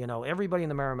 Everybody in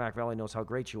the Merrimack Valley knows how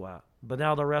great you are. But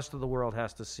now the rest of the world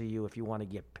has to see you if you want to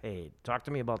get paid. Talk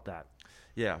to me about that.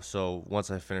 Yeah, so once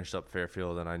I finished up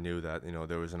Fairfield and I knew that,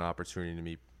 there was an opportunity to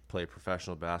me play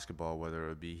professional basketball, whether it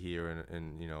would be here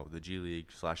in the G League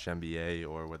 / NBA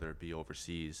or whether it be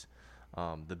overseas.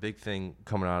 The big thing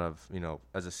coming out of,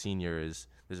 as a senior is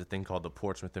there's a thing called the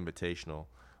Portsmouth Invitational,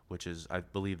 which is, I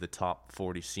believe, the top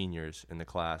 40 seniors in the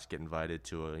class get invited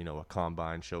to a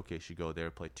combine showcase. You go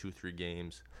there, play 2-3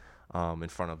 games in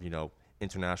front of,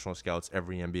 international scouts.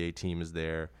 Every NBA team is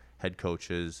there, head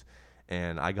coaches.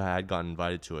 And I had gotten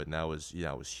invited to it, and that was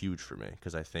huge for me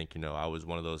because I think, I was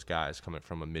one of those guys coming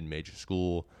from a mid-major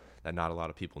school that not a lot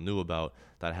of people knew about,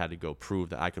 that I had to go prove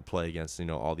that I could play against,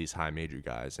 all these high major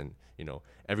guys. And,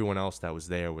 everyone else that was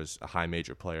there was a high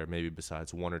major player, maybe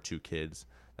besides one or two kids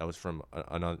that was from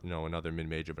another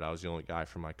mid-major, but I was the only guy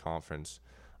from my conference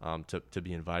to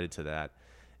be invited to that.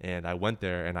 And I went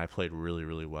there, and I played really,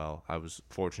 really well. I was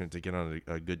fortunate to get on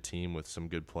a good team with some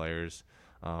good players.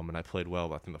 And I played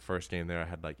well. I think the first game there I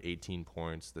had like 18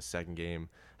 points. The second game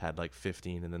had like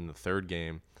 15. And then the third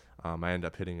game, I ended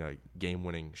up hitting a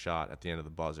game-winning shot at the end of the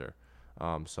buzzer.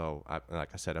 So, like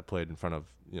I said, I played in front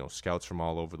of scouts from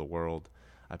all over the world.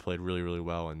 I played really, really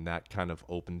well, and that kind of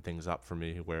opened things up for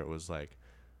me where it was like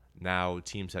now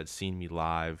teams had seen me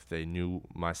live. They knew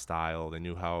my style. They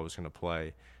knew how I was going to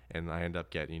play, and I ended up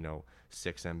getting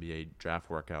 6 NBA draft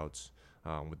workouts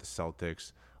with the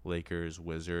Celtics, Lakers,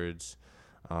 Wizards,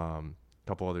 a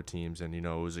couple other teams, and it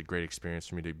was a great experience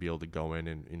for me to be able to go in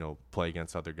and play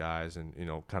against other guys and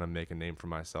kind of make a name for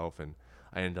myself. And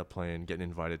I ended up getting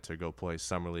invited to go play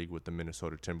summer league with the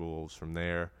Minnesota Timberwolves from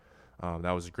there.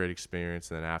 That was a great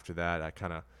experience. And then after that, I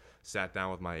kind of sat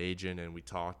down with my agent and we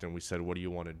talked and we said, what do you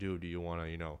want to do? Do you want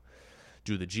to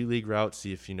do the G League route,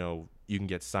 see if you can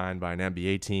get signed by an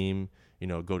NBA team,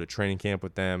 go to training camp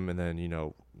with them, and then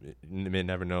you may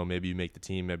never know, maybe you make the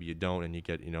team, maybe you don't, and you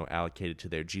get allocated to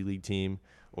their G League team,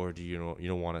 or do you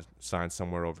don't want to sign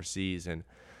somewhere overseas? And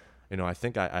I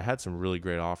think I had some really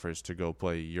great offers to go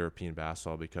play European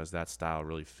basketball because that style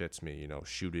really fits me,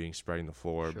 shooting, spreading the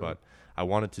floor. Sure. But I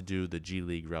wanted to do the G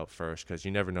League route first because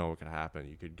you never know what could happen.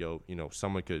 You could go,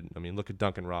 someone could, look at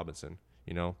Duncan Robinson,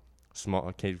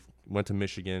 small kid, went to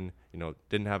Michigan,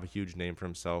 didn't have a huge name for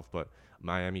himself, but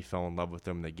Miami fell in love with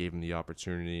him. They gave him the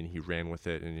opportunity and he ran with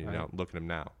it. And, Right. look at him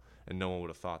now. And no one would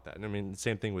have thought that. And the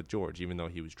same thing with George, even though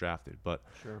he was drafted. But,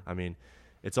 Sure.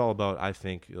 it's all about, I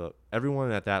think,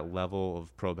 everyone at that level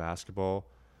of pro basketball,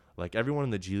 like everyone in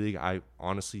the G League, I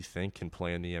honestly think can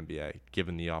play in the NBA,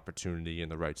 given the opportunity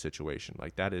and the right situation.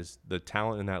 Like that is, the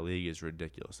talent in that league is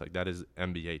ridiculous. Like that is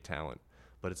NBA talent.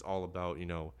 But it's all about,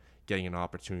 getting an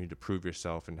opportunity to prove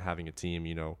yourself and having a team,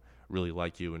 really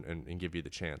like you and give you the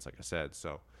chance, like I said.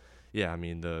 So, yeah,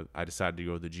 I decided to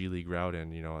go the G League route,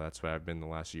 and, that's where I've been the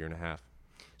last year and a half.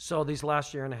 So these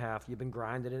last year and a half, you've been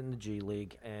grinding it in the G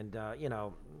League, and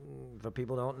for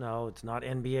people who don't know, it's not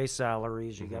NBA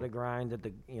salaries. You got to grind at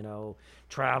the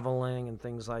traveling and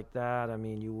things like that.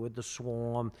 You were with the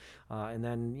Swarm, and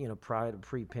then prior to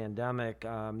pre-pandemic,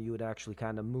 you had actually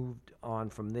kind of moved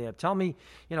on from there. Tell me,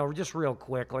 just real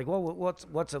quick, like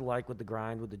what's it like with the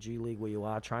grind with the G League, where you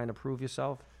are trying to prove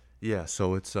yourself? Yeah,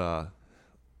 so it's I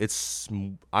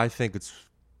think it's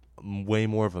way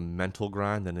more of a mental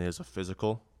grind than it is a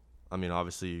physical.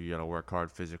 Obviously you got to work hard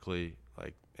physically,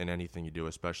 like in anything you do,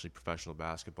 especially professional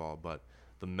basketball. But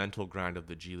the mental grind of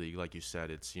the G League, like you said,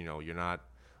 it's you're not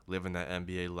living that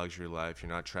NBA luxury life.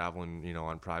 You're not traveling,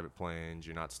 on private planes.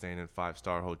 You're not staying in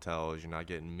 5-star hotels. You're not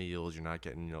getting meals. You're not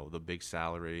getting the big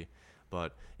salary.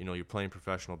 But you're playing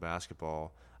professional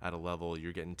basketball at a level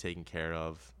you're getting taken care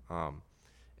of.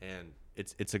 And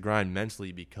it's a grind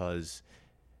mentally because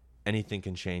anything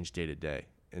can change day to day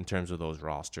in terms of those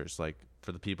rosters. Like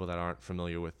for the people that aren't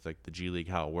familiar with like the G League,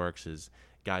 how it works is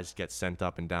guys get sent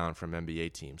up and down from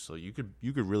NBA teams. So you could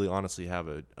really honestly have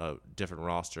a different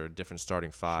roster, a different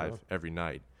starting five Sure. every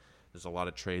night. There's a lot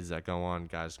of trades that go on.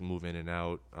 Guys move in and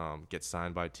out, get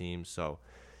signed by teams. So,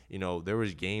 there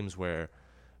was games where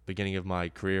beginning of my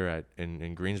career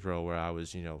in Greensboro where I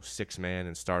was, 6-man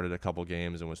and started a couple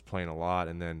games and was playing a lot.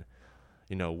 And then,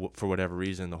 for whatever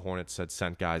reason, the Hornets had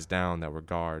sent guys down that were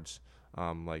guards,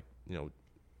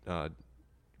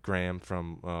 Graham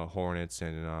from Hornets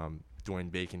and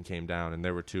Dwayne Bacon came down, and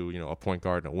there were two, a point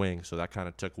guard and a wing, so that kind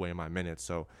of took away my minutes.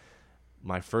 So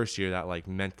my first year, that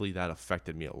mentally that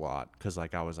affected me a lot because I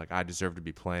was I deserve to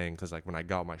be playing because when I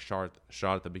got my shot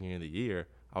at the beginning of the year,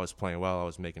 I was playing well, I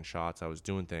was making shots, I was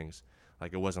doing things.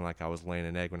 It wasn't like I was laying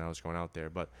an egg when I was going out there,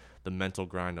 but the mental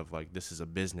grind of this is a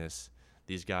business.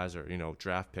 These guys are,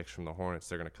 draft picks from the Hornets.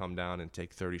 They're going to come down and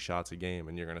take 30 shots a game,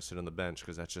 and you're going to sit on the bench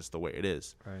because that's just the way it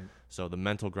is. Right. So the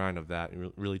mental grind of that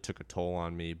really took a toll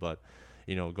on me. But,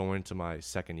 going into my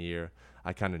second year,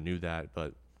 I kind of knew that.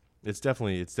 But it's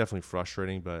definitely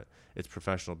frustrating. But it's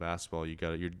professional basketball.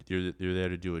 You're there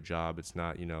to do a job. It's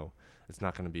not it's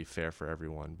not going to be fair for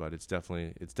everyone. But it's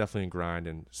definitely a grind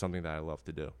and something that I love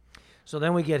to do. So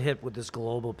then we get hit with this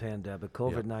global pandemic.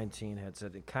 COVID-19 hits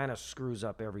it. It kind of screws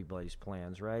up everybody's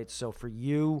plans, right? So for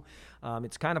you,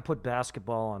 it's kind of put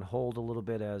basketball on hold a little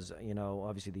bit as,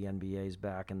 obviously the NBA's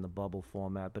back in the bubble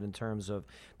format. But in terms of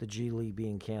the G League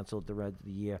being canceled the rest of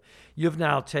the year, you've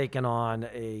now taken on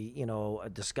a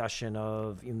discussion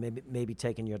of maybe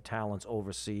taking your talents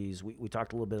overseas. We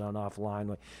talked a little bit on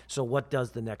offline. So what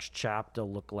does the next chapter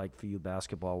look like for you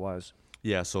basketball-wise?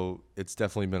 Yeah, so it's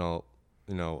definitely been a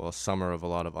summer of a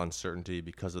lot of uncertainty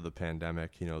because of the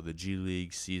pandemic. The G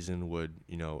League season would,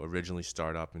 originally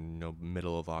start up in,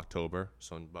 middle of October.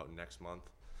 So in about next month,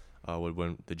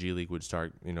 when the G League would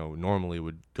start, normally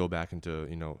would go back into,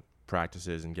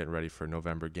 practices and get ready for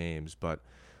November games. But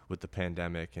with the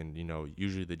pandemic and,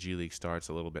 usually the G League starts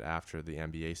a little bit after the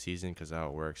NBA season because how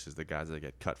it works is the guys that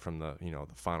get cut from the,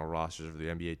 the final rosters of the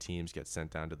NBA teams get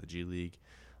sent down to the G League.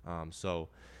 So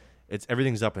it's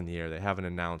everything's up in the air. They haven't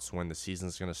announced when the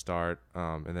season's going to start,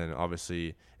 and then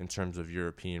obviously in terms of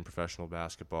European professional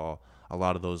basketball, a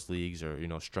lot of those leagues are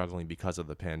struggling because of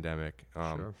the pandemic.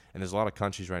 Sure. And there's a lot of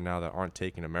countries right now that aren't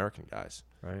taking American guys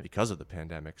Right. because of the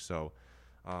pandemic. So,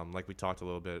 like we talked a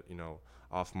little bit,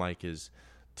 off mic, is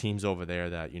teams over there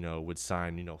that would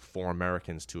sign 4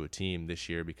 Americans to a team this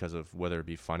year because of whether it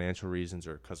be financial reasons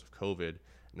or because of COVID.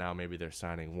 Now maybe they're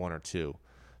signing 1 or 2.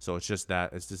 So it's just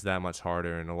that much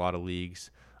harder, and a lot of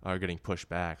leagues are getting pushed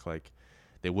back. Like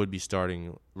they would be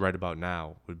starting right about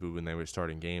now would be when they were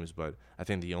starting games, but I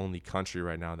think the only country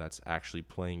right now that's actually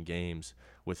playing games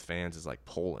with fans is like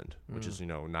Poland, which is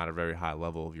not a very high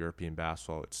level of European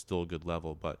basketball. It's still a good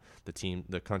level, but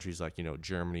the countries like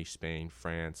Germany, Spain,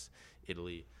 France,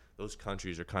 Italy, those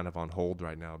countries are kind of on hold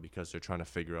right now because they're trying to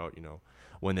figure out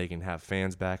when they can have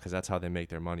fans back, because that's how they make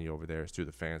their money over there, is through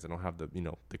the fans. They don't have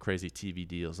the crazy TV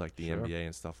deals like the Sure. NBA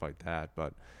and stuff like that,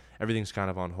 but everything's kind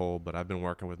of on hold. But I've been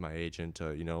working with my agent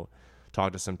to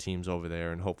talk to some teams over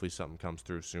there, and hopefully something comes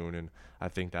through soon. And I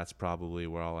think that's probably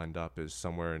where I'll end up, is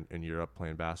somewhere in Europe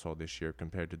playing basketball this year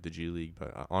compared to the G League.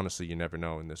 But honestly, you never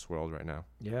know in this world right now.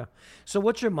 Yeah. So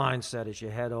what's your mindset as you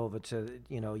head over to,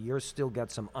 you're still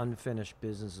got some unfinished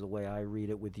business the way I read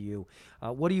it with you.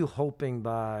 What are you hoping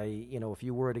by, if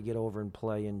you were to get over and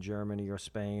play in Germany or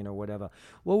Spain or whatever,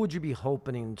 what would you be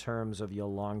hoping in terms of your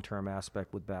long-term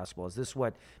aspect with basketball? Is this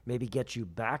what maybe gets you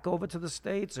back over to the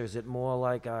States, or is it more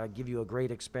like give you a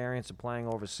great experience of playing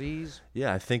overseas?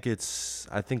 Yeah, I think it's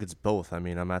both. I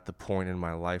mean, I'm at the point in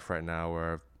my life right now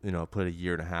where I've played a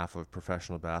year and a half of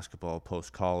professional basketball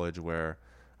post college, where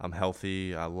I'm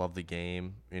healthy. I love the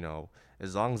game.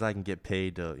 As long as I can get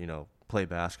paid to play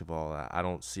basketball, I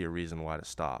don't see a reason why to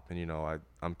stop. And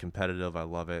I'm competitive. I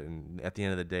love it. And at the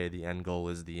end of the day, the end goal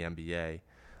is the NBA.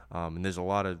 And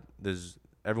there's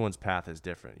everyone's path is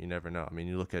different. You never know. I mean,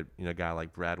 you look at a guy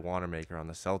like Brad Wanamaker on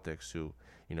the Celtics, who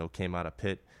came out of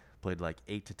Pitt, played like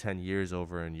 8 to 10 years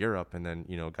over in Europe, and then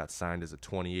got signed as a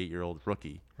 28-year-old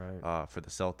rookie Right. for the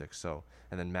Celtics. So,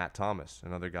 and then Matt Thomas,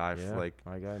 another guy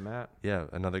My guy Matt.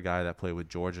 another guy that played with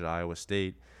George at Iowa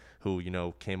State,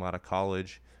 who came out of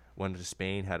college, went to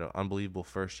Spain, had an unbelievable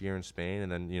first year in Spain,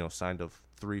 and then signed a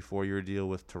 3-4 year deal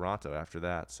with Toronto after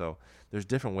that. So there's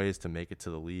different ways to make it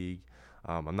to the league.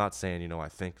 I'm not saying I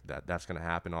think that that's going to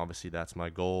happen. Obviously, that's my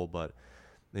goal, but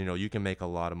you can make a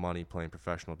lot of money playing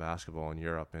professional basketball in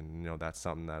Europe, and that's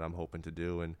something that I'm hoping to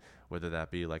do. And whether that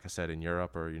be, like I said, in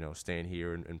Europe, or staying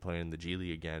here and playing in the G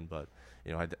League again, but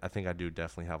I think I do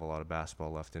definitely have a lot of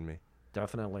basketball left in me.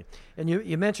 Definitely. And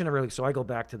you mentioned it earlier, so I go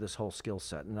back to this whole skill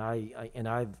set, and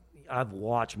I've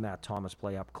watched Matt Thomas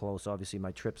play up close. Obviously,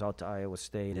 my trips out to Iowa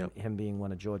State, Yep. and him being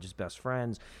one of George's best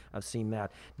friends. I've seen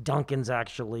Matt. Duncan's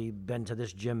actually been to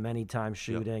this gym many times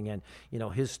shooting, and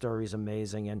his story is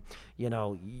amazing. And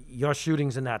your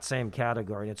shooting's in that same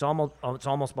category. It's almost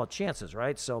about chances,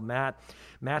 right? So Matt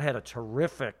had a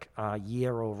terrific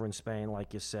year over in Spain,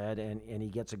 like you said, and he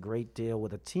gets a great deal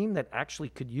with a team that actually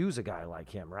could use a guy like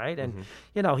him, right? And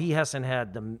he hasn't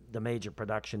had the major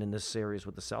production in this series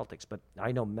with the Celtics, but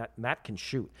I know Matt can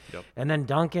shoot. Yep. And then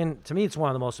Duncan, to me, it's one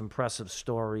of the most impressive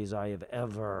stories I have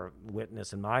ever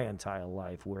witnessed in my entire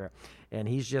life. And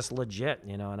he's just legit,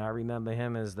 and I remember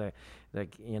him as the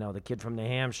kid from New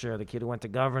Hampshire, the kid who went to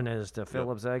Governors, to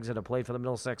Phillips Exeter, played for the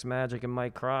Middlesex Magic and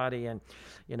Mike Crotty, and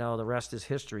the rest is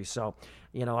history. So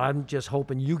I'm just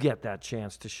hoping you get that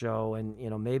chance to show,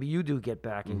 and maybe you do get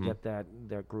back and get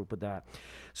that group with that.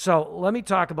 So let me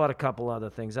talk about a couple other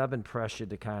things. I've been pressured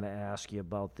to kind of ask you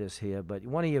about this here, but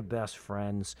one of your best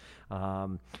friends,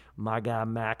 my guy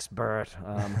Max Burt,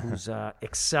 who's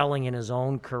excelling in his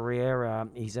own career.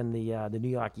 He's in the New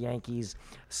York Yankees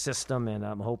system, and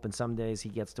I'm hoping some days he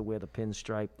gets to wear the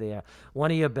pinstripe there. One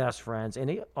of your best friends, and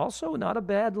he also not a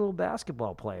bad little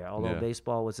basketball player, although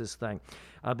baseball was his thing.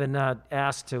 I've been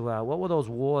asked to, what were those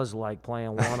wars like,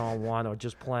 playing one-on-one or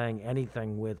just playing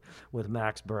anything with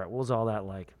Max Burt? What was all that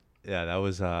like? Yeah, that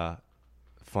was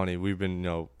funny. We've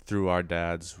been, through our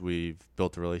dads, we've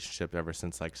built a relationship ever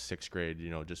since like 6th grade,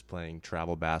 just playing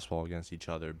travel basketball against each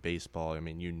other, baseball, I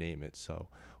mean, you name it. So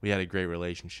we had a great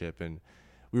relationship, and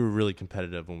we were really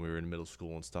competitive when we were in middle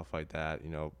school and stuff like that,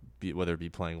 whether it be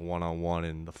playing one-on-one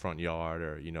in the front yard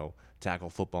or,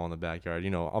 tackle football in the backyard.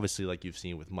 Obviously, like you've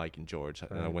seen with Mike and George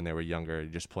when they were younger,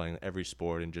 just playing every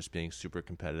sport and just being super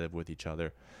competitive with each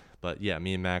other. But yeah,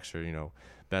 me and Max are,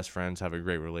 best friends, have a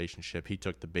great relationship. He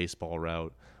took the baseball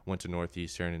route, went to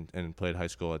Northeastern and played high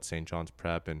school at St. John's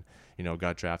Prep, and,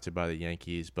 got drafted by the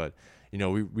Yankees. But,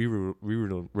 we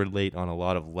relate on a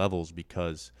lot of levels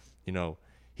because,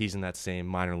 he's in that same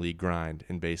minor league grind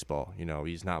in baseball. You know,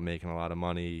 he's not making a lot of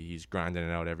money. He's grinding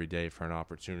it out every day for an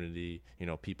opportunity. You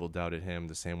know, people doubted him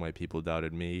the same way people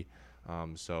doubted me.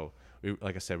 So,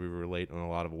 like I said, we relate in a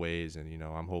lot of ways, and, you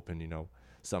know, I'm hoping, you know,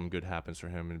 something good happens for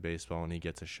him in baseball and he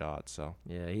gets a shot. So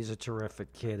yeah, he's a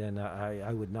terrific kid, and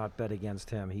I would not bet against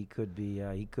him. He could be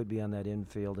on that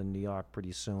infield in New York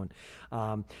pretty soon.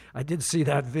 I did see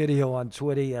that video on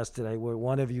Twitter yesterday where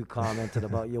one of you commented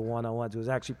about your one-on-ones. It was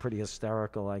actually pretty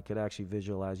hysterical. I could actually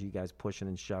visualize you guys pushing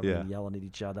and shoving and yelling at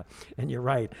each other. And you're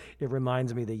right. It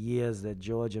reminds me of the years that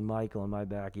George and Michael in my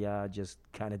backyard just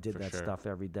kind of did that stuff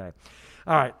every day.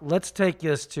 All right, let's take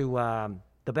this to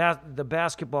the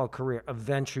basketball career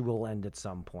eventually will end at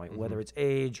some point, whether it's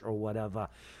age or whatever.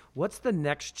 What's the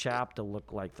next chapter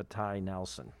look like for Ty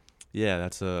Nelson? Yeah,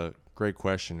 that's a great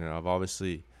question. And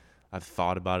I've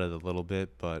thought about it a little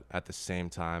bit, but at the same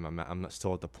time, I'm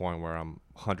still at the point where I'm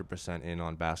 100% in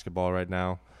on basketball right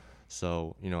now.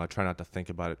 So, you know, I try not to think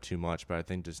about it too much, but I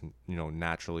think just, you know,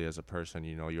 naturally as a person,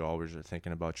 you know, you always are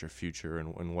thinking about your future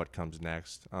and what comes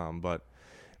next. But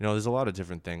you know, there's a lot of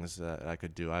different things that I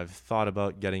could do. I've thought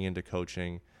about getting into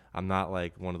coaching. I'm not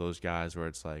like one of those guys where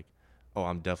it's like, oh,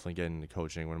 I'm definitely getting into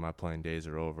coaching when my playing days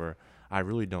are over. I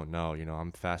really don't know. You know,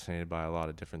 I'm fascinated by a lot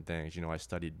of different things. You know, I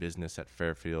studied business at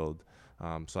Fairfield,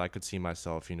 so I could see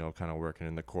myself, you know, kind of working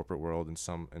in the corporate world in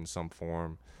some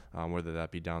form, whether that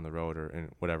be down the road or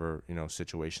in whatever, you know,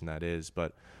 situation that is.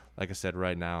 But like I said,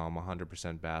 right now I'm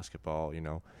 100% basketball. You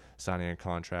know, signing a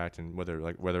contract and whether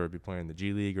it be playing the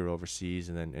G League or overseas,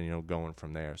 and then you know, going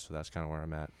from there. So that's kind of where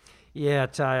I'm at. Yeah,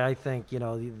 Ty, I think, you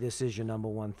know, this is your number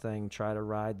one thing. Try to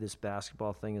ride this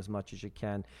basketball thing as much as you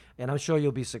can. And I'm sure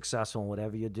you'll be successful in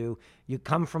whatever you do. You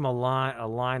come from a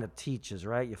line of teachers,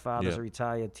 right? Your father's a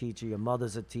retired teacher. Your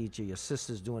mother's a teacher. Your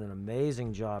sister's doing an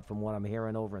amazing job from what I'm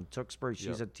hearing over in Tewksbury.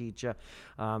 She's a teacher.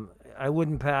 I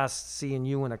wouldn't pass seeing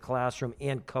you in a classroom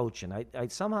and coaching. I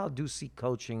somehow do see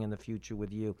coaching in the future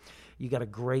with you. You got a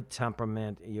great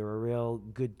temperament. You're a real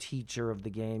good teacher of the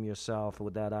game yourself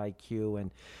with that IQ,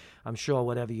 and I'm sure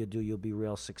whatever you do, you'll be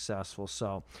real successful.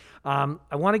 So I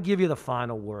want to give you the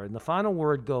final word. And the final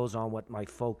word goes on what my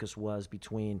focus was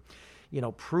between, you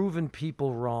know, proving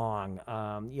people wrong.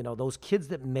 You know, those kids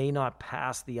that may not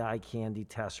pass the eye candy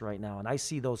test right now. And I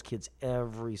see those kids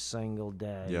every single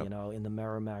day, you know, in the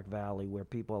Merrimack Valley where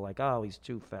people are like, oh, he's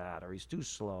too fat or he's too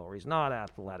slow or he's not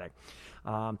athletic.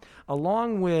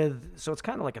 Along with, so it's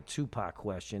kind of like a two-part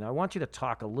question. I want you to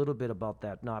talk a little bit about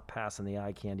that not passing the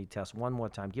eye candy test one more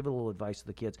time. Give a little advice to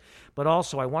the kids. But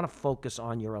also, I want to focus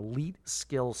on your elite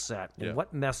skill set. And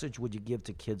what message would you give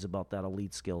to kids about that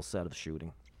elite skill set of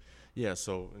shooting? Yeah,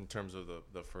 so in terms of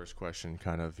the first question,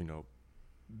 kind of, you know,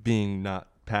 being not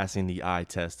passing the eye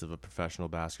test of a professional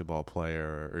basketball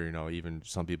player or you know, even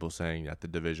some people saying at the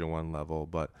Division I level.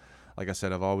 But like I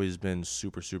said, I've always been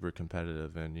super, super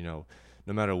competitive. And, you know,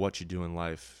 no matter what you do in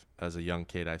life as a young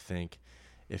kid, I think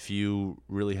if you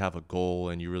really have a goal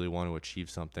and you really want to achieve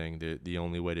something, the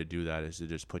only way to do that is to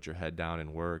just put your head down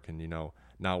and work and, you know,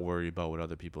 not worry about what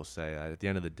other people say. At the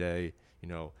end of the day, you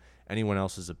know, anyone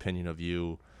else's opinion of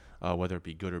you, whether it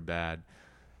be good or bad,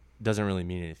 doesn't really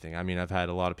mean anything. I mean, I've had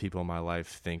a lot of people in my life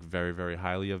think very, very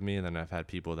highly of me, and then I've had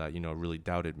people that, you know, really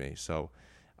doubted me. So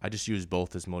I just use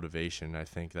both as motivation. I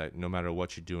think that no matter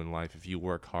what you do in life, if you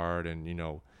work hard and, you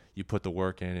know, you put the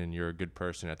work in and you're a good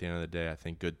person, at the end of the day, I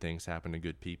think good things happen to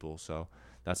good people. So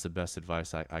that's the best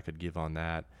advice I could give on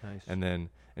that. Nice. And then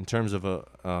in terms of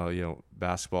you know,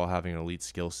 basketball having an elite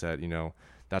skill set, you know,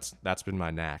 that's been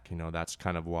my knack. You know, that's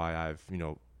kind of why I've, you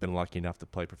know, been lucky enough to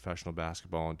play professional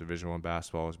basketball and Division I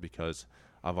basketball, is because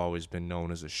I've always been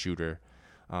known as a shooter.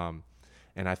 And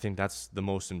I think that's the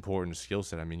most important skill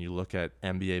set. I mean, you look at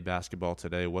NBA basketball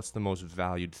today, what's the most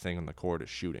valued thing on the court is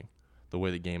shooting, the way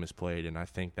the game is played. And I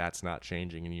think that's not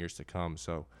changing in years to come.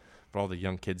 So for all the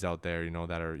young kids out there, you know,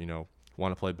 that are, you know,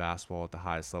 want to play basketball at the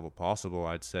highest level possible,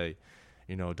 I'd say,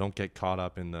 you know, don't get caught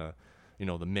up in the, you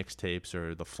know, the mixtapes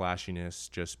or the flashiness.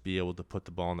 Just be able to put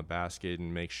the ball in the basket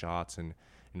and make shots and,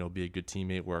 you know, be a good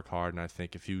teammate, work hard. And I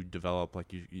think if you develop,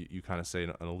 like you kind of say,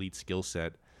 an elite skill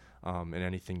set in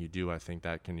anything you do, I think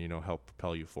that can, you know, help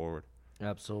propel you forward.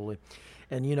 Absolutely.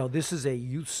 And, you know, this is a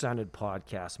youth-centered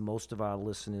podcast. Most of our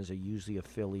listeners are usually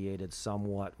affiliated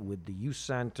somewhat with the youth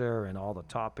center and all the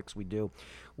topics we do.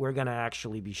 We're going to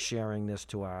actually be sharing this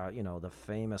to our, you know, the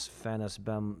famous Fennis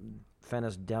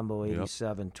Dembo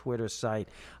 87 Twitter site.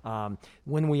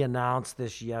 When we announced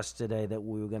this yesterday that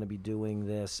we were going to be doing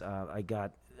this, I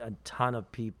got a ton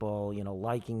of people,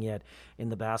 liking it in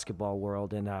the basketball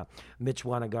world. And Mitch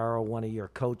Wanagaro, one of your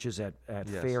coaches at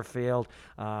Yes. Fairfield,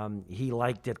 he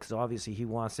liked it because obviously he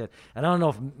wants it. And I don't know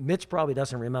if Mitch probably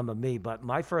doesn't remember me, but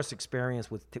my first experience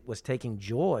was taking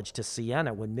George to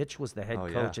Siena when Mitch was the head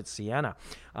coach at Siena.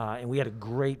 And we had a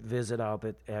great visit up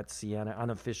at Siena,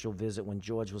 unofficial visit when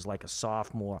George was like a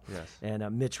sophomore. Yes.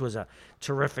 And Mitch was a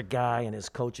terrific guy, and his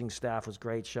coaching staff was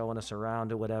great, showing us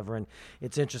around or whatever. And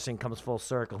it's interesting, comes full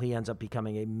circle. He ends up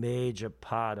becoming a major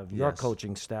part of your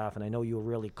coaching staff, and I know you were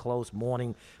really close.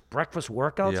 Morning breakfast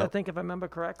workouts, I think, if I remember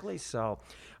correctly. So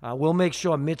we'll make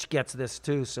sure Mitch gets this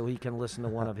too, so he can listen to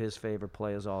one of his favorite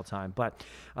players all time. But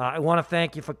I want to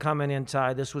thank you for coming in,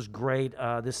 Ty. This was great.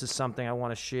 This is something I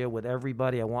want to share with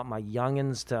everybody. I want my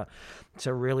youngins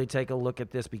to really take a look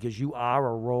at this, because you are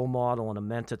a role model and a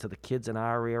mentor to the kids in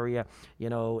our area.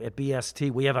 At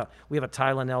BST, we have a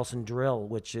Tyler Nelson drill,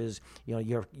 which is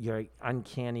your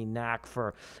uncanny knack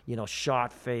for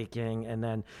shot faking and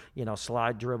then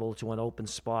slide dribble to an open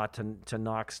spot to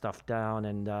knock stuff down.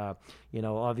 And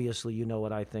obviously you know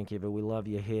what I think of it. We love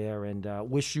you here, and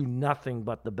wish you nothing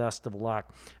but the best of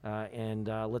luck. And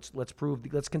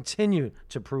let's continue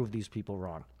to prove these people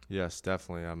wrong. Yes,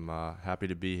 definitely. I'm happy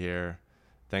to be here.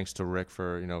 Thanks to Rick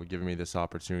for giving me this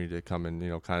opportunity to come and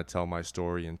kind of tell my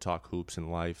story and talk hoops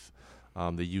and life.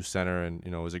 The youth center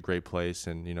is a great place,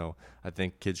 and I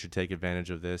think kids should take advantage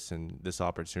of this and this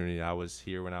opportunity. I was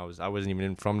here when I wasn't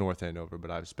even from North Andover, but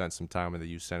I've spent some time in the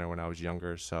youth center when I was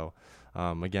younger. So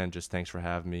again, just thanks for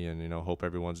having me, and hope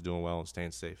everyone's doing well and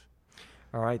staying safe.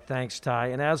 All right, thanks, Ty.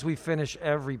 And as we finish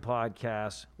every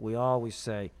podcast, we always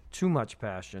say too much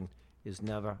passion is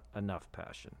never enough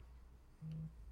passion.